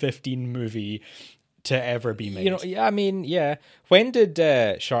 2015 movie to ever be made. You know, yeah, I mean, yeah. When did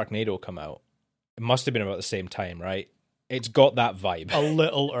Sharknado come out? It must have been about the same time, right? It's got that vibe. A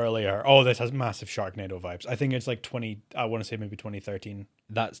little earlier. Oh, this has massive Sharknado vibes. I think it's like I want to say maybe 2013.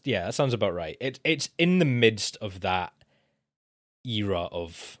 That sounds about right. It's in the midst of that era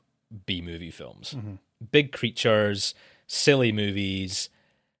of B-movie films. Mm-hmm. Big creatures, silly movies,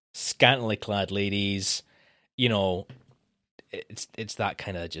 scantily clad ladies. You know, it's that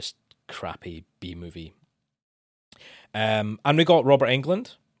kind of just crappy B-movie. And we got Robert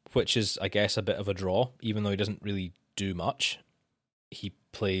Englund, which is, I guess, a bit of a draw, even though he doesn't really do much. He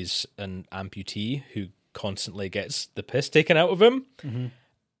plays an amputee who constantly gets the piss taken out of him,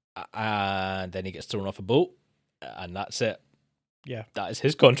 and then he gets thrown off a boat, and that's it. Yeah, that is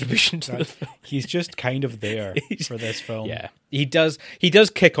his contribution to the film. He's just kind of there for this film. Yeah, he does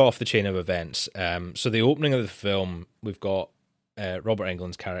kick off the chain of events. So the opening of the film, we've got Robert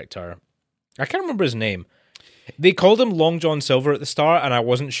Englund's character. I can't remember his name. They called him Long John Silver at the start, and I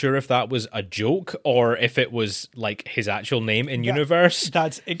wasn't sure if that was a joke or if it was like his actual name in universe.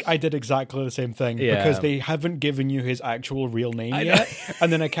 I did exactly the same thing because they haven't given you his actual real name yet,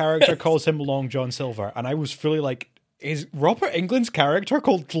 and then a character calls him Long John Silver, and I was fully like, is Robert Englund's character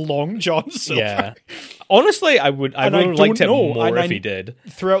called Long John Silver? Yeah. Honestly, I would have liked it more if he did.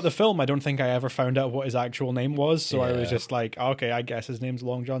 Throughout the film, I don't think I ever found out what his actual name was, so I was just like, okay, I guess his name's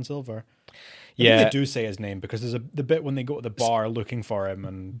Long John Silver. I think they do say his name because there's the bit when they go to the bar looking for him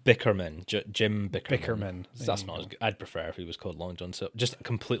and Bickerman, Jim Bickerman. That's not as good. I'd prefer if he was called Long John Silver. Just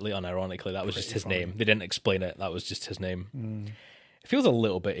completely unironically, that was just his name. They didn't explain it. That was just his name. It feels a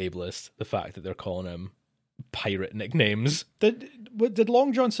little bit ableist, the fact that they're calling him pirate nicknames. Did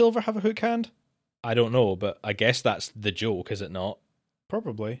Long John Silver have a hook hand? I don't know, but I guess that's the joke, is it not?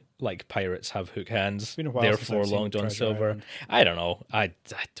 Probably. Like pirates have hook hands, therefore Long John Silver. Island. I don't know. I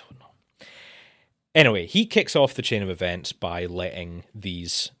don't know. Anyway, he kicks off the chain of events by letting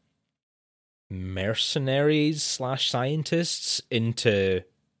these mercenaries / scientists into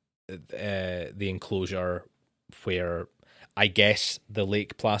the enclosure where I guess the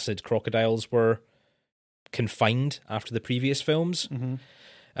Lake Placid crocodiles were confined after the previous films,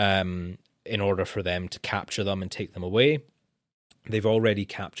 in order for them to capture them and take them away. They've already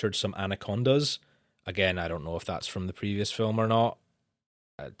captured some anacondas. Again, I don't know if that's from the previous film or not.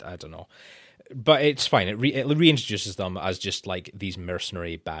 I don't know. But it's fine. It reintroduces them as just like these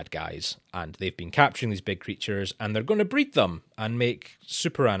mercenary bad guys, and they've been capturing these big creatures, and they're going to breed them and make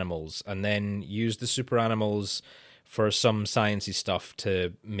super animals, and then use the super animals for some sciencey stuff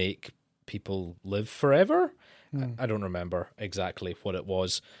to make people live forever. I don't remember exactly what it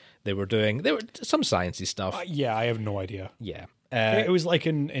was they were doing. They were some sciencey stuff. Yeah, I have no idea. Yeah. It was like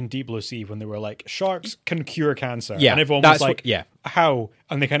in Deep Blue Sea when they were like, sharks can cure cancer. Yeah, and everyone was like, how?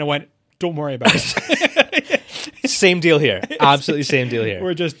 And they kind of went, don't worry about it. Same deal here. Absolutely same deal here.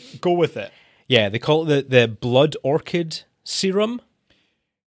 We're just go with it. Yeah, they call it the blood orchid serum.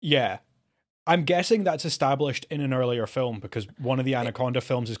 Yeah. I'm guessing that's established in an earlier film because one of the Anaconda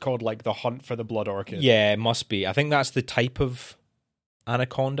films is called like The Hunt for the Blood Orchid. Yeah, it must be. I think that's the type of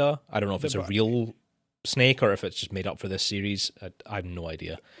anaconda. I don't know if it's a real snake or if it's just made up for this series. I have no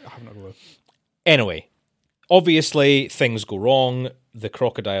idea. I have no clue. Anyway, obviously things go wrong. The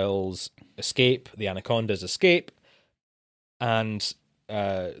crocodiles escape. The anacondas escape. And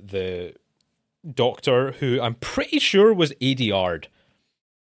the doctor, who I'm pretty sure was ADR'd.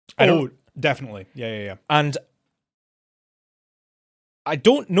 Definitely. Yeah. And I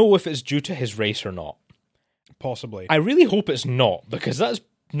don't know if it's due to his race or not. Possibly. I really hope it's not, because that's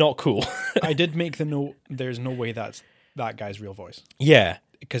not cool. I did make the note, there's no way that's that guy's real voice. Yeah.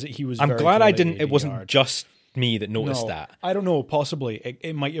 Because he was I'm glad I didn't, it wasn't just me that noticed that. I don't know, possibly.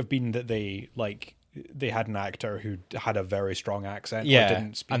 It might have been that they, like, they had an actor who had a very strong accent. Yeah, or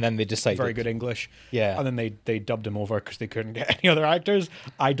didn't speak and then they decided very good English. Yeah, and then they dubbed him over because they couldn't get any other actors.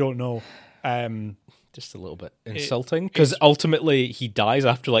 I don't know. Just a little bit insulting because ultimately he dies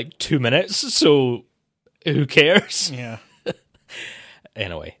after like 2 minutes. So who cares? Yeah.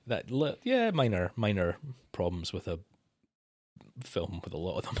 Anyway, minor problems with a film with a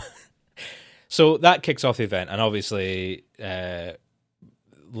lot of them. So that kicks off the event, and obviously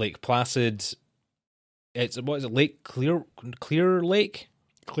Lake Placid. What is it? Lake Clear Lake,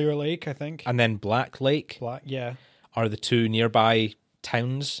 Clear Lake, I think, and then Black Lake. Yeah, are the two nearby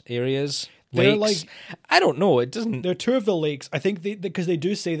towns areas. They're lakes. I don't know. It doesn't. They're two of the lakes. I think because they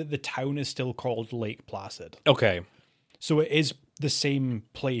do say that the town is still called Lake Placid. Okay, so it is the same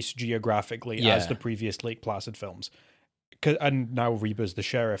place geographically as the previous Lake Placid films. And now Reba's the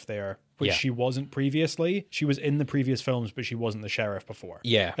sheriff there, which she wasn't previously. She was in the previous films, but she wasn't the sheriff before.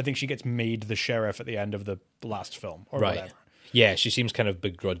 Yeah. I think she gets made the sheriff at the end of the last film or whatever. Yeah, she seems kind of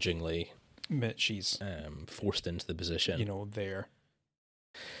begrudgingly she's forced into the position. There.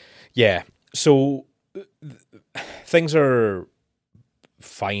 Yeah. So things are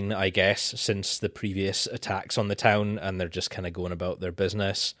fine, I guess, since the previous attacks on the town, and they're just kind of going about their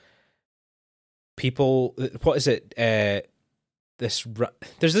business. People, what is it? There's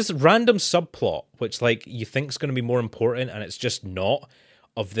this random subplot which, like, you think is going to be more important, and it's just not.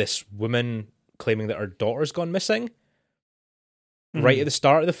 Of this woman claiming that her daughter's gone missing, right at the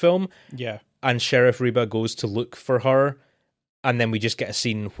start of the film. Yeah, and Sheriff Reba goes to look for her, and then we just get a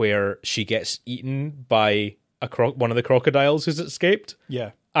scene where she gets eaten by one of the crocodiles who's escaped.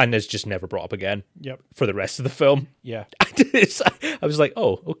 Yeah. And is just never brought up again. Yep. For the rest of the film. Yeah. I was like,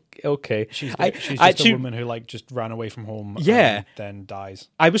 oh, okay. She's just a woman who just ran away from home. And then dies.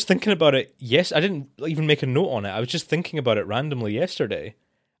 I was thinking about it. Yes, I didn't even make a note on it. I was just thinking about it randomly yesterday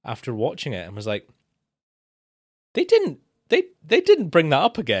after watching it, and was like, they didn't bring that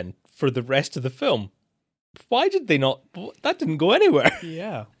up again for the rest of the film. Why did they not? That didn't go anywhere.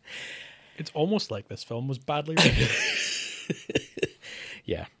 Yeah. It's almost like this film was badly written.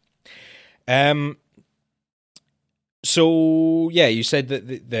 Yeah. So yeah, you said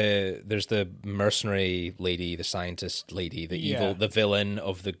that there's the mercenary lady, the scientist lady, the villain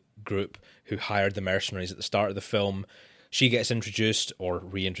of the group who hired the mercenaries at the start of the film. She gets introduced or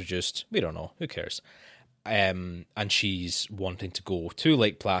reintroduced. We don't know. Who cares? And she's wanting to go to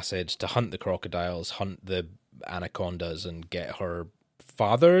Lake Placid to hunt the crocodiles, hunt the anacondas, and get her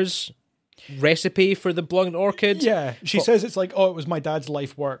father's recipe for the blood orchid. Yeah, she says it's like, it was my dad's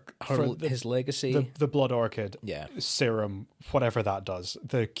life work for his legacy. The blood orchid serum, whatever that does,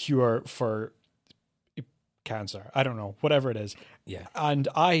 the cure for cancer. I don't know, whatever it is. Yeah, and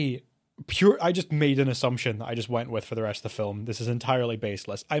I just made an assumption that I just went with for the rest of the film. This is entirely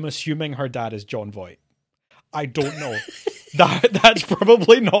baseless. I'm assuming her dad is John Voight. I don't know. That's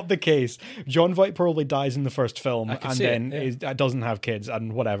probably not the case. John Voight probably dies in the first film and then doesn't have kids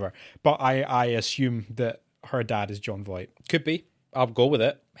and whatever. But I assume that her dad is John Voight. Could be. I'll go with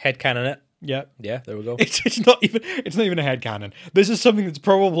it. Headcanon it. Yeah. Yeah, there we go. It's not even a headcanon. This is something that's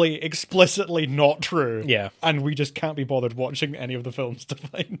probably explicitly not true. Yeah. And we just can't be bothered watching any of the films to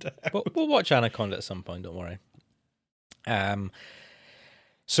find out. But we'll watch Anaconda at some point, don't worry.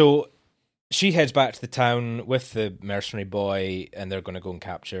 So she heads back to the town with the mercenary boy, and they're going to go and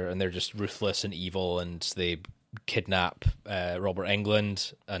capture, and they're just ruthless and evil, and they kidnap Robert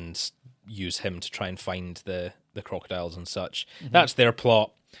Englund and use him to try and find the crocodiles and such. Mm-hmm. That's their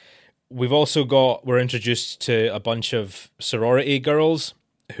plot. We're introduced to a bunch of sorority girls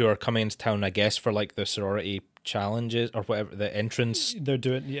who are coming into town, I guess, for like the sorority challenges or whatever, the entrance. They're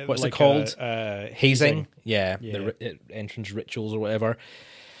doing, what's like it called? Hazing. Yeah. The entrance rituals or whatever.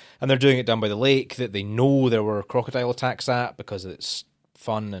 And they're doing it down by the lake that they know there were crocodile attacks at because it's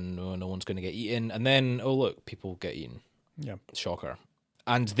fun and no one's going to get eaten. And then, oh, look, people get eaten. Yeah. Shocker.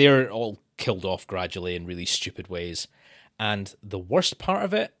 And they're all killed off gradually in really stupid ways. And the worst part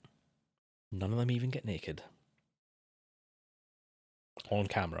of it, none of them even get naked. On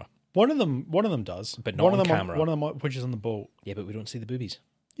camera. One of them does. But not on camera. One of them which is on the boat. Yeah, but we don't see the boobies.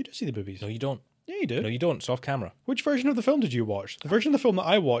 You do see the boobies. No, you don't. Yeah, you do. No, you don't. It's off camera. Which version of the film did you watch? The version of the film that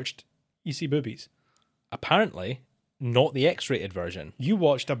I watched, you see boobies. Apparently, not the X-rated version. You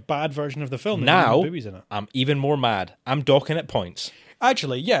watched a bad version of the film that now, had boobies in it. I'm even more mad. I'm docking at points.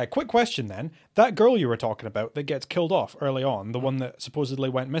 Actually, yeah, quick question then. That girl you were talking about that gets killed off early on, the one that supposedly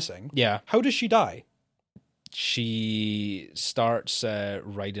went missing. Yeah. How does she die? She starts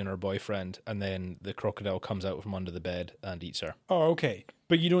riding her boyfriend, and then the crocodile comes out from under the bed and eats her. Oh, okay.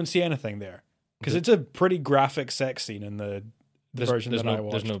 But you don't see anything there. Because it's a pretty graphic sex scene in the The version that I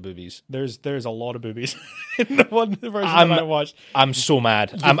watched. There's no boobies. There's a lot of boobies in the version that I watched. I'm so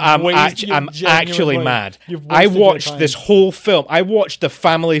mad. I'm genuinely actually mad. you've I wasted your watched time. this whole film. I watched the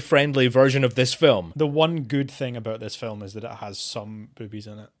family-friendly version of this film. The one good thing about this film is that it has some boobies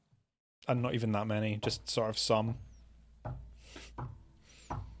in it. And not even that many, just sort of some.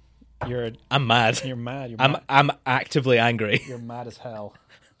 I'm mad. You're mad. I'm actively angry. You're mad as hell.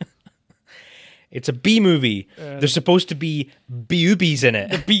 It's a B movie. There's supposed to be boobies in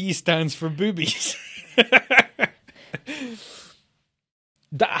it. B stands for boobies.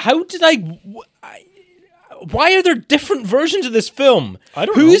 How did why are there different versions of this film? I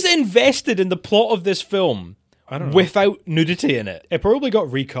don't know. Who's invested in the plot of this film I don't know. without nudity in it? It probably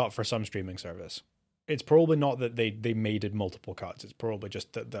got recut for some streaming service. It's probably not that they made it multiple cuts. It's probably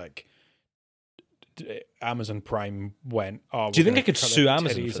just that like Amazon Prime went. Oh, Do you think I could sue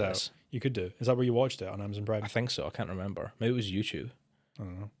Amazon for this? You could do. Is that where you watched it on Amazon Prime? I think so. I can't remember. Maybe it was YouTube. I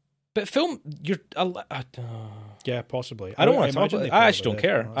don't know. But film, Yeah, possibly. I don't want to talk imagine about they it. I actually probably don't did.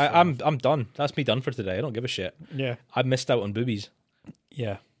 care. No, that's I'm done. That's me done for today. I don't give a shit. Yeah. I missed out on boobies.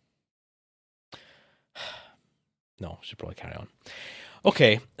 Yeah. No, should probably carry on.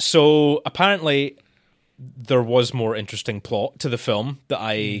 Okay, so apparently there was more interesting plot to the film that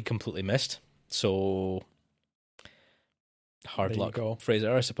I completely missed. So hard There you luck, go.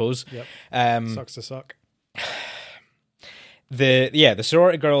 Fraser, I suppose. Yep. Sucks to suck. The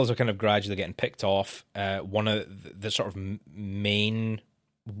sorority girls are kind of gradually getting picked off. One of the sort of main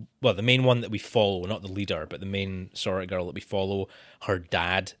one that we follow, not the leader, but the main sorority girl that we follow, her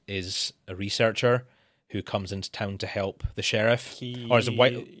dad is a researcher who comes into town to help the sheriff. Or is it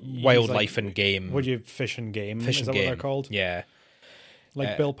Wildlife and Game? Would you Fish and Game? Fish is and that Game. what they're called? Yeah.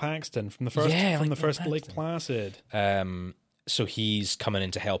 Like Bill Paxton from the first Bill Lake Paxton. Placid. So he's coming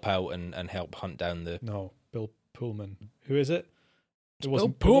in to help out and help hunt down the... No, Bill Pullman. Who is it? It Bill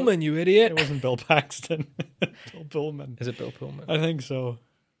Pullman, you idiot! It wasn't Bill Paxton. Bill Pullman. Is it Bill Pullman? I think so.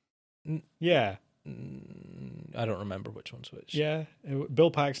 Yeah. I don't remember which one's which. Yeah.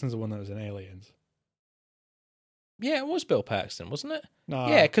 Bill Paxton's the one that was in Aliens. Yeah, it was Bill Paxton, wasn't it? Nah.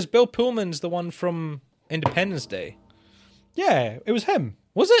 Yeah, because Bill Pullman's the one from Independence Day. Yeah, it was him.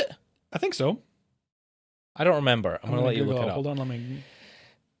 Was it? I think so. I don't remember. I'm going to let you Google look it up. Hold on, let me...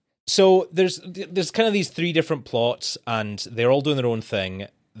 So there's kind of these three different plots, and they're all doing their own thing.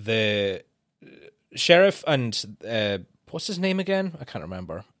 The sheriff and what's his name again? I can't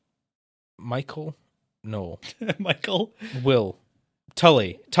remember. Michael? No. Michael? Will.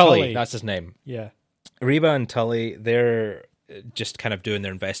 Tully. That's his name. Yeah. Reba and Tully, they're just kind of doing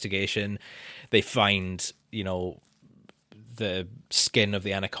their investigation. They find, the skin of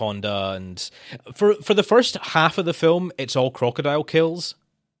the anaconda, and for the first half of the film, it's all crocodile kills.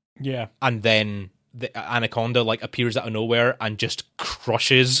 Yeah. And then the anaconda appears out of nowhere and just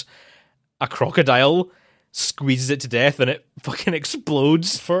crushes a crocodile, squeezes it to death, and it fucking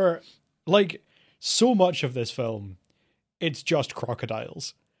explodes. For so much of this film, it's just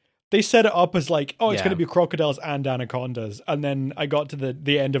crocodiles. They set it up as it's going to be crocodiles and anacondas, and then I got to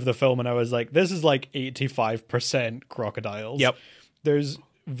the end of the film and I was like, this is 85% crocodiles. Yep. There's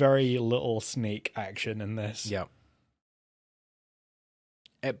very little snake action in this. Yep.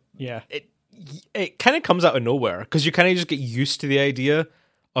 It kind of comes out of nowhere because you kind of just get used to the idea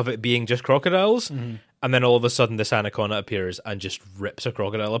of it being just crocodiles, and then all of a sudden this anaconda appears and just rips a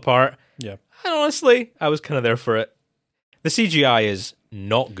crocodile apart. Yeah. And honestly, I was kind of there for it. The CGI is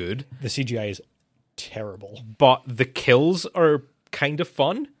not good. The CGI is terrible. But the kills are kind of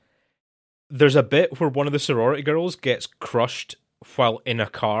fun. There's a bit where one of the sorority girls gets crushed while in a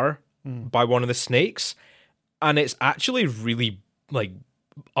car by one of the snakes, and it's actually really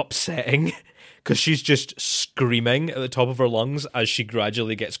upsetting because she's just screaming at the top of her lungs as she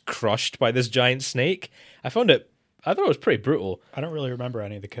gradually gets crushed by this giant snake. I thought it was pretty brutal. I don't really remember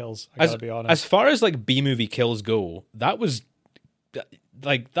any of the kills, I gotta be honest. As far as B-movie kills go, that was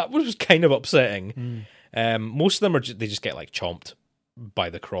kind of upsetting. Most of them they just get chomped by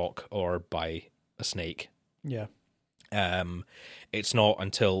the croc or by a snake. Yeah. It's not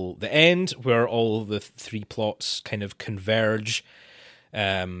until the end where all the three plots kind of converge.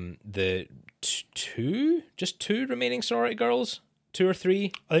 The two remaining sorority girls, 2 or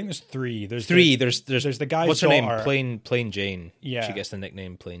 3. I think there's 3. There's three. There's the guy's what's her daughter. name? Plain Jane. Yeah. She gets the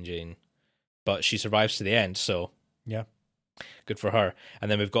nickname Plain Jane, but she survives to the end. So yeah, good for her. And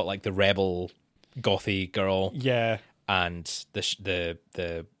then we've got the rebel, gothy girl. Yeah. And the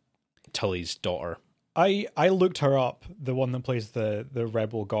Tully's daughter. I looked her up, the one that plays the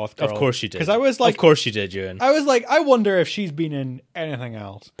rebel goth girl. Of course you did. Because I was like, of course you did, Ewan. I was like, I wonder if she's been in anything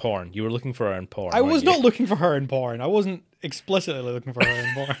else. Porn. You were looking for her in porn. I was weren't you? not looking for her in porn. I wasn't explicitly looking for her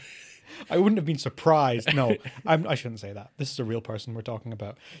in porn. I wouldn't have been surprised. No, I shouldn't say that. This is a real person we're talking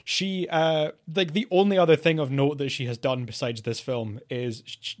about. She, like, the only other thing of note that she has done besides this film is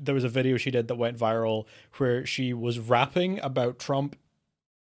there was a video she did that went viral where she was rapping about Trump.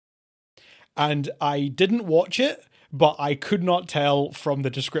 And I didn't watch it, but I could not tell from the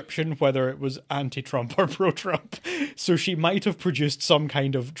description whether it was anti-Trump or pro-Trump. So she might have produced some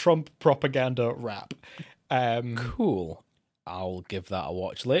kind of Trump propaganda rap. Cool. I'll give that a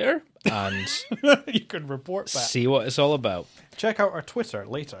watch later and you can report back. see what it's all about. Check out our Twitter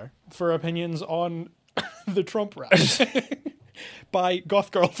later for opinions on the Trump rap by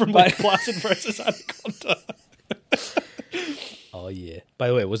Goth Girl from like Placid versus Anaconda. Oh yeah. By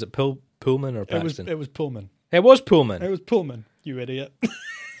the way, was it Pullman or Paxton? It was Pullman. It was Pullman. It was Pullman, you idiot.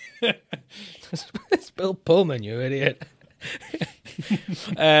 It's Bill Pullman, you idiot.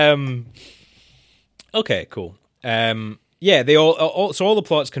 Okay, cool. Yeah, they all so all the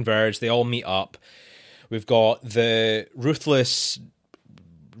plots converge. They all meet up. We've got the ruthless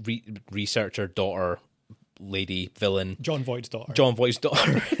researcher daughter, lady villain, John Voight's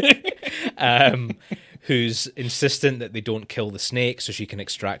daughter, who's insistent that they don't kill the snake so she can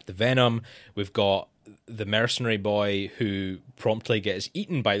extract the venom. We've got the mercenary boy who promptly gets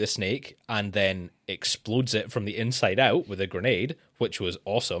eaten by the snake and then explodes it from the inside out with a grenade, which was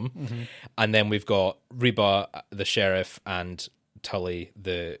awesome. Mm-hmm. And then we've got Reba, the sheriff, and Tully,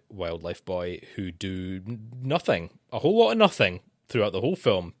 the wildlife boy, who do nothing, a whole lot of nothing throughout the whole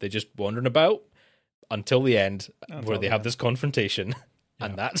film. They're just wandering about until the end, where they have this confrontation,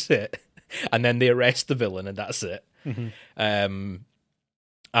 and that's it. And then they arrest the villain, and that's it. Mm-hmm.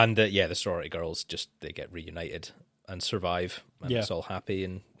 And the sorority girls they get reunited and survive, and it's all happy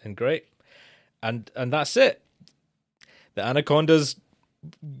and great. And that's it. The anacondas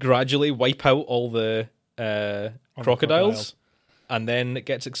gradually wipe out all the crocodiles, and then it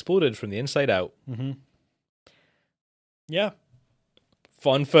gets exploded from the inside out. Mm-hmm. Yeah.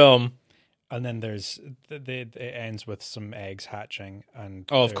 Fun film. And then it ends with some eggs hatching, and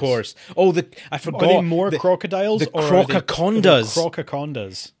of course. I forgot. Are they more crocodiles? The crococondas.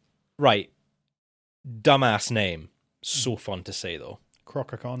 Crococondas. Right. Dumbass name. So fun to say though.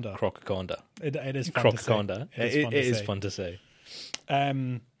 Crococonda. It is fun Crococonda. to say. It is fun to say.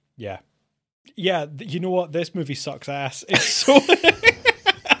 Yeah. Yeah, you know what? This movie sucks ass. It's so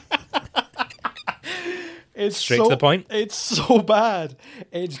It's straight to the point. It's so bad.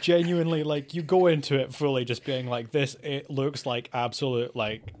 It's genuinely like you go into it fully just being like this. It looks like absolute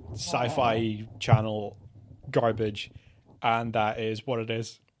like sci-fi channel garbage, and that is what it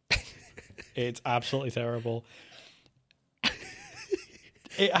is. It's absolutely terrible.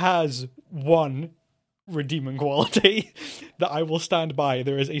 It has one redeeming quality that I will stand by.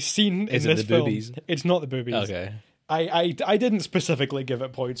 There is a scene in this film. Boobies? It's not the boobies. Okay. I didn't specifically give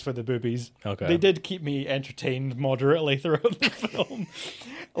it points for the boobies. Okay. They did keep me entertained moderately throughout the film.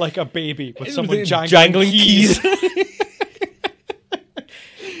 Like a baby with someone jangling keys.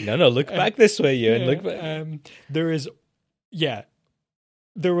 No, look back this way, Ewan. Look back.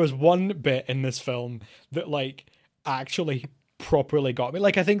 There was one bit in this film that like actually properly got me.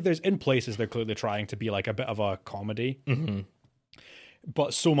 Like I think there's in places they're clearly trying to be like a bit of a comedy. Mm-hmm.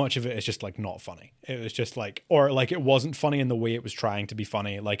 But so much of it is just like not funny. It was just like, or like it wasn't funny in the way it was trying to be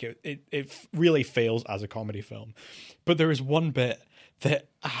funny. Like it really fails as a comedy film. But there is one bit that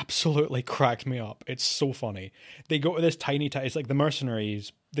absolutely cracked me up. It's so funny. They go to this tiny town. It's like the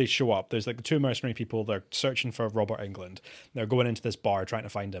mercenaries. They show up. There's like the two mercenary people. They're searching for Robert Englund. They're going into this bar trying to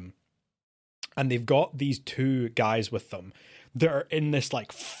find him. And they've got these two guys with them. They're in this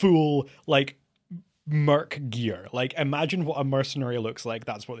like full like merc gear. Like imagine what a mercenary looks like.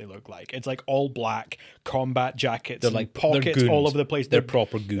 That's what they look like. It's like all black combat jackets. They're like pockets all over the place. They're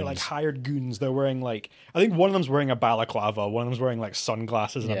proper goons. They're like hired goons. They're wearing like, I think one of them's wearing a balaclava. One of them's wearing like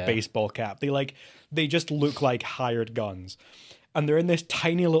sunglasses and a baseball cap. They just look like hired guns. And they're in this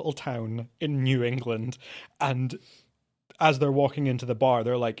tiny little town in New England. And as they're walking into the bar,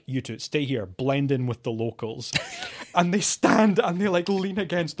 they're like, you two, stay here, blend in with the locals. And they stand and they like lean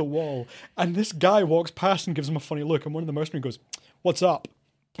against the wall. And this guy walks past and gives them a funny look. And one of the mercenaries goes, what's up?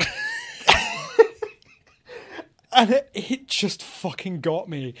 And it just fucking got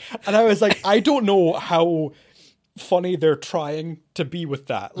me. And I was like, I don't know how funny they're trying to be with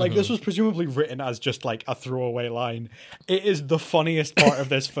that. Like, this was presumably written as just like a throwaway line. It is the funniest part of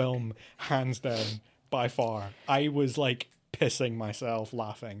this film, hands down, by far. I was like pissing myself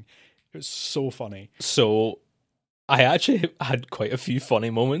laughing. It was so funny. So I actually had quite a few funny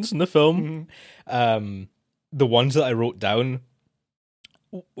moments in the film. The ones that I wrote down,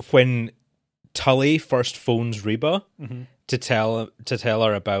 when Tully first phones Reba to tell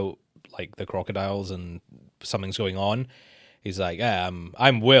her about like the crocodiles and something's going on, he's like,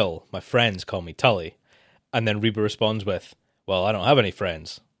 I'm Will. My friends call me Tully. And then Reba responds with, well, I don't have any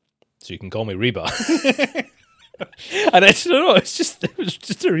friends, so you can call me Reba. And I don't know, it was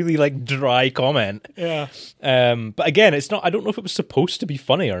just a really like dry comment. Yeah. But again, it's not, I don't know if it was supposed to be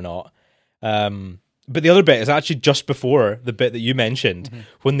funny or not. But the other bit is actually just before the bit that you mentioned,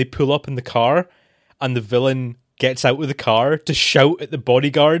 when they pull up in the car and the villain gets out of the car to shout at the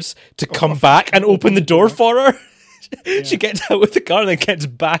bodyguards to come back and open the door for her. She gets out of the car and then gets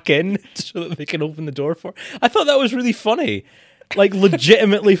back in so that they can open the door for her. I thought that was really funny. Like,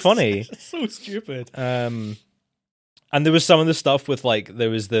 legitimately funny. It's so stupid. And there was some of the stuff with, like, there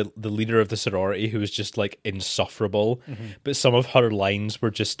was the leader of the sorority who was just, like, insufferable. But some of her lines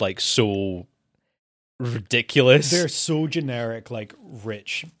were just, like, so ridiculous. They're so generic, like,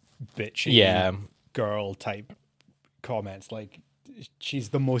 rich, bitchy girl type comments. Like, she's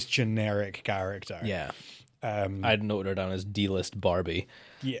the most generic character. Yeah. I'd noted her down as D-list Barbie.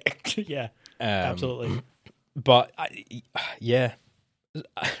 Yeah, yeah, absolutely. But,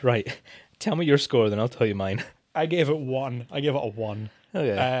 right. Tell me your score, then I'll tell you mine. I gave it 1. I gave it a 1.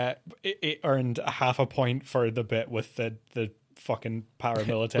 Okay. It earned a half a point for the bit with the fucking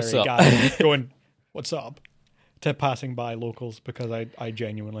paramilitary What's up? guy going, "What's up?" to passing by locals, because I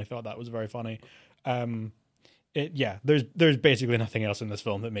genuinely thought that was very funny. There's basically nothing else in this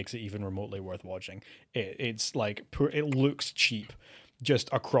film that makes it even remotely worth watching. It's like it looks cheap, just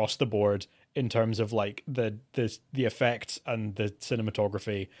across the board in terms of like the effects and the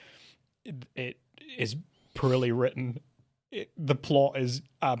cinematography. It is poorly written. The plot is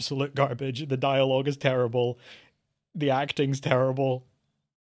absolute garbage. The dialogue is terrible. The acting's terrible.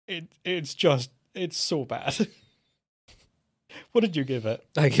 It's so bad. What did you give it?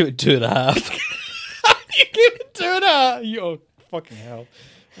 I give it 2.5. You gave it 2.5. Yo, fucking hell.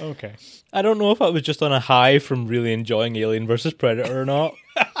 Okay. I don't know if I was just on a high from really enjoying Alien versus Predator or not.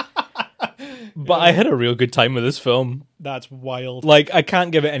 But I had a real good time with this film. That's wild. Like, I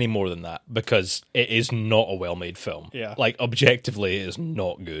can't give it any more than that, because it is not a well-made film. Yeah. Like, objectively, it is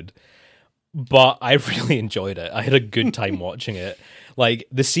not good. But I really enjoyed it. I had a good time watching it. Like,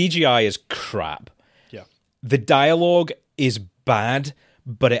 the CGI is crap. Yeah. The dialogue is bad,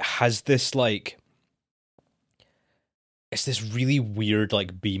 but it has this, like... It's this really weird,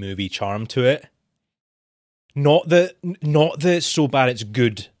 like, B-movie charm to it. Not the so bad it's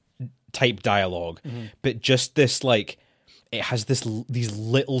good type dialogue, but just this, like, it has these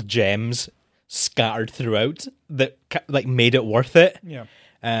little gems scattered throughout that like made it worth it. Yeah.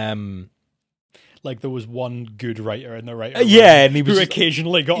 Like there was one good writer in the writer room and he was who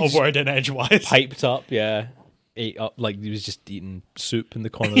occasionally got a word in edgewise. Piped up, ate up, like he was just eating soup in the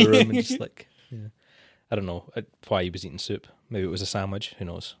corner of the room and just like, I don't know why he was eating soup. Maybe it was a sandwich. Who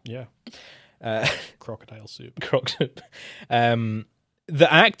knows? Yeah. Crocodile soup. Croc soup.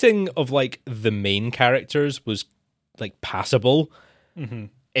 The acting of like the main characters was like passable.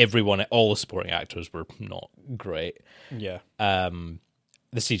 Everyone, all the supporting actors were not great. Yeah.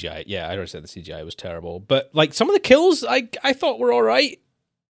 The CGI, I already said the CGI was terrible, but like some of the kills I thought were all right.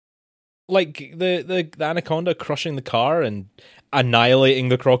 Like the Anaconda crushing the car and annihilating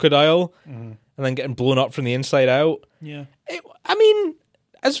the crocodile, and then getting blown up from the inside out. Yeah. I mean,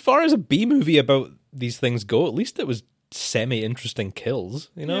 as far as a B movie about these things go, at least it was semi-interesting kills,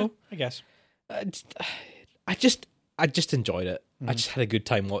 you know? Yeah, I guess. I just enjoyed it. I just had a good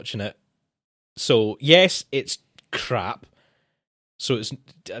time watching it. So, yes, it's crap. So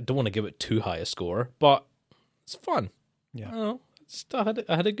I don't want to give it too high a score, but it's fun. Yeah. I don't know.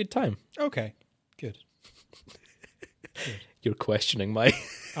 I had a good time. Okay. Good. You're questioning my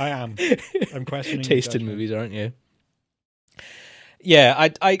I am. I'm questioning taste in movies, aren't you? Yeah,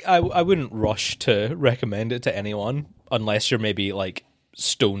 I wouldn't rush to recommend it to anyone unless you're maybe like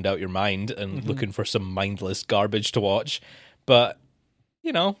stoned out your mind and looking for some mindless garbage to watch. But,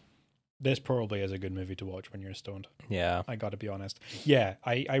 you know, this probably is a good movie to watch when you're stoned. Yeah. I gotta be honest. Yeah,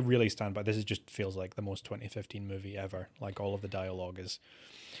 I really stand by this. It just feels like the most 2015 movie ever. Like all of the dialogue is...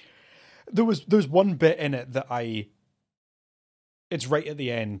 There's one bit in it that it's right at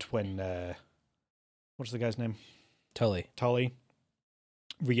the end when what's the guy's name? Tully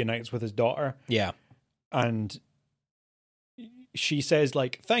reunites with his daughter. Yeah. And she says,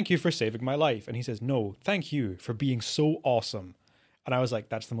 like, "Thank you for saving my life." And he says, "No, thank you for being so awesome." And I was like,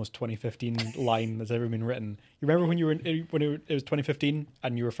 that's the most 2015 line that's ever been written. You remember when it was 2015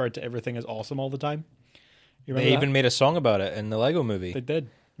 and you referred to everything as awesome all the time? You remember They that? even made a song about it in the Lego movie. They did.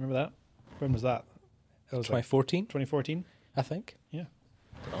 Remember that? When was that? That was 2014, 2014? I think. Yeah.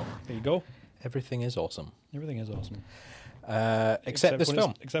 Oh, There you go. everything is awesome. Everything is awesome. Except this when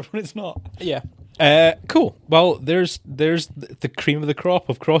film. Except when it's not. Yeah. Cool. Well, there's the cream of the crop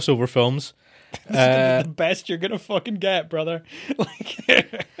of crossover films. The best you're going to fucking get, brother.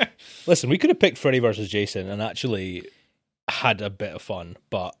 Like, Listen, we could have picked Freddy vs. Jason and actually had a bit of fun,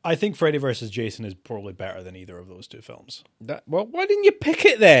 but I think Freddy vs. Jason is probably better than either of those two films. well, why didn't you pick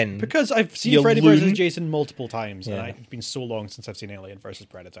it then? Because I've seen You Freddy loon. vs. Jason multiple times, Yeah. and it's been so long since I've seen Alien vs.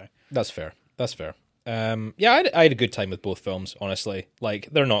 Predator. That's fair. That's fair. Yeah, I had a good time with both films, honestly. Like,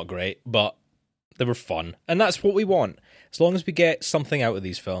 they're not great, but they were fun. And that's what we want. As long as we get something out of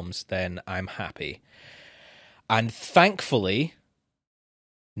these films, then I'm happy. And thankfully,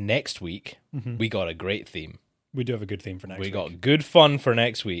 next week, we got a great theme. We do have a good theme for next week. We got good fun for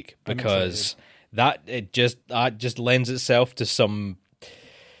next week I'm because that just lends itself to some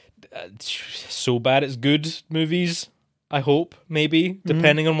so bad it's good movies, I hope, maybe,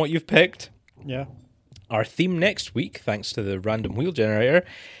 depending on what you've picked. Yeah. Our theme next week, thanks to the random wheel generator,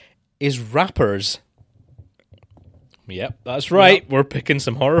 is rappers. Yep, that's right. We're picking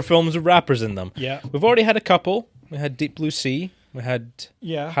some horror films with rappers in them. Yeah. We've already had a couple. We had Deep Blue Sea. We had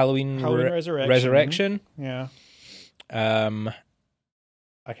Halloween Resurrection. Yeah.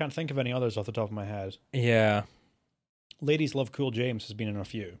 I can't think of any others off the top of my head. Yeah. Ladies Love Cool James has been in a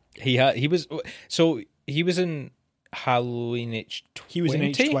few. He was in Halloween H20. He was in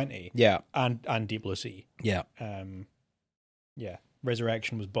H20. Yeah. And Deep Blue Sea. Yeah. Yeah.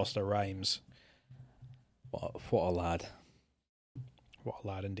 Resurrection was Busta Rhymes. What a lad. What a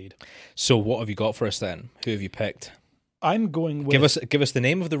lad indeed. So what have you got for us then? Who have you picked? I'm going with... Give us the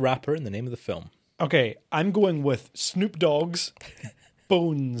name of the rapper and the name of the film. Okay, I'm going with Snoop Dogg's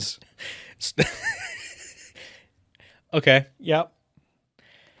Bones. Okay. Yep.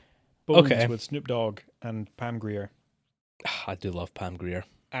 Bones Okay. with Snoop Dogg and Pam Grier. I do love Pam Grier.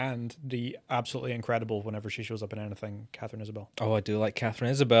 And the absolutely incredible, whenever she shows up in anything, Catherine Isabel. Oh, I do like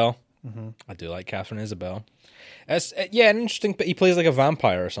Catherine Isabel. Mm-hmm. I do like Catherine Isabel. It's, an interesting... But he plays like a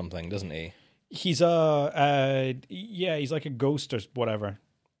vampire or something, doesn't he? He's he's like a ghost or whatever.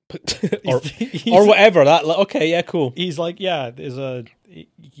 or whatever. That okay, yeah, cool. He's like, he's a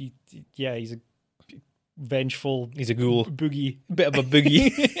vengeful. He's a ghoul, boogie, bit of a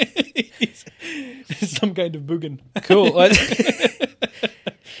boogie. he's some kind of boogin. Cool.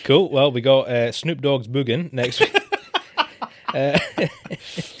 Cool. Well, we got Snoop Dogg's boogin next week.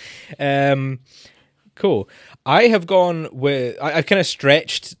 Cool. I have gone with. I've kind of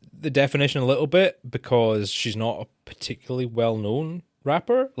stretched the definition a little bit because she's not a particularly well-known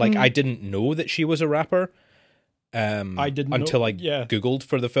rapper. Like, I didn't know that she was a rapper. I didn't until I Googled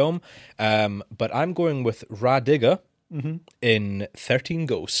for the film. But I'm going with Ra Digga in 13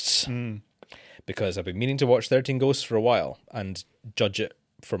 Ghosts because I've been meaning to watch 13 Ghosts for a while and judge it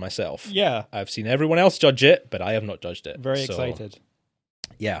for myself. Yeah. I've seen everyone else judge it, but I have not judged it. Very excited.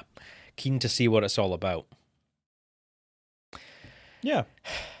 Yeah. Keen to see what it's all about. Yeah.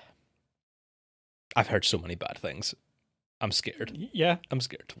 I've heard so many bad things. I'm scared. Yeah. I'm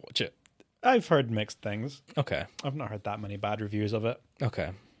scared to watch it. I've heard mixed things. Okay. I've not heard that many bad reviews of it.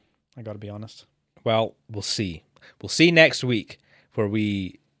 Okay. I gotta be honest. Well, we'll see. We'll see next week where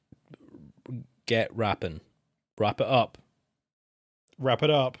we get rapping. Wrap it up. Wrap it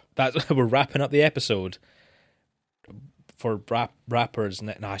up. We're wrapping up the episode for rappers.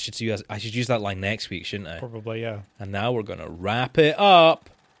 No, I should use that line next week, shouldn't I? Probably, yeah. And now we're gonna wrap it up.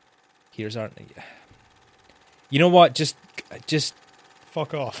 Here's our. You know what? Just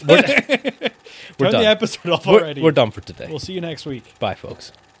fuck off. We're Turn done. the episode off already. We're done for today. We'll see you next week. Bye,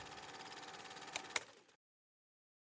 folks.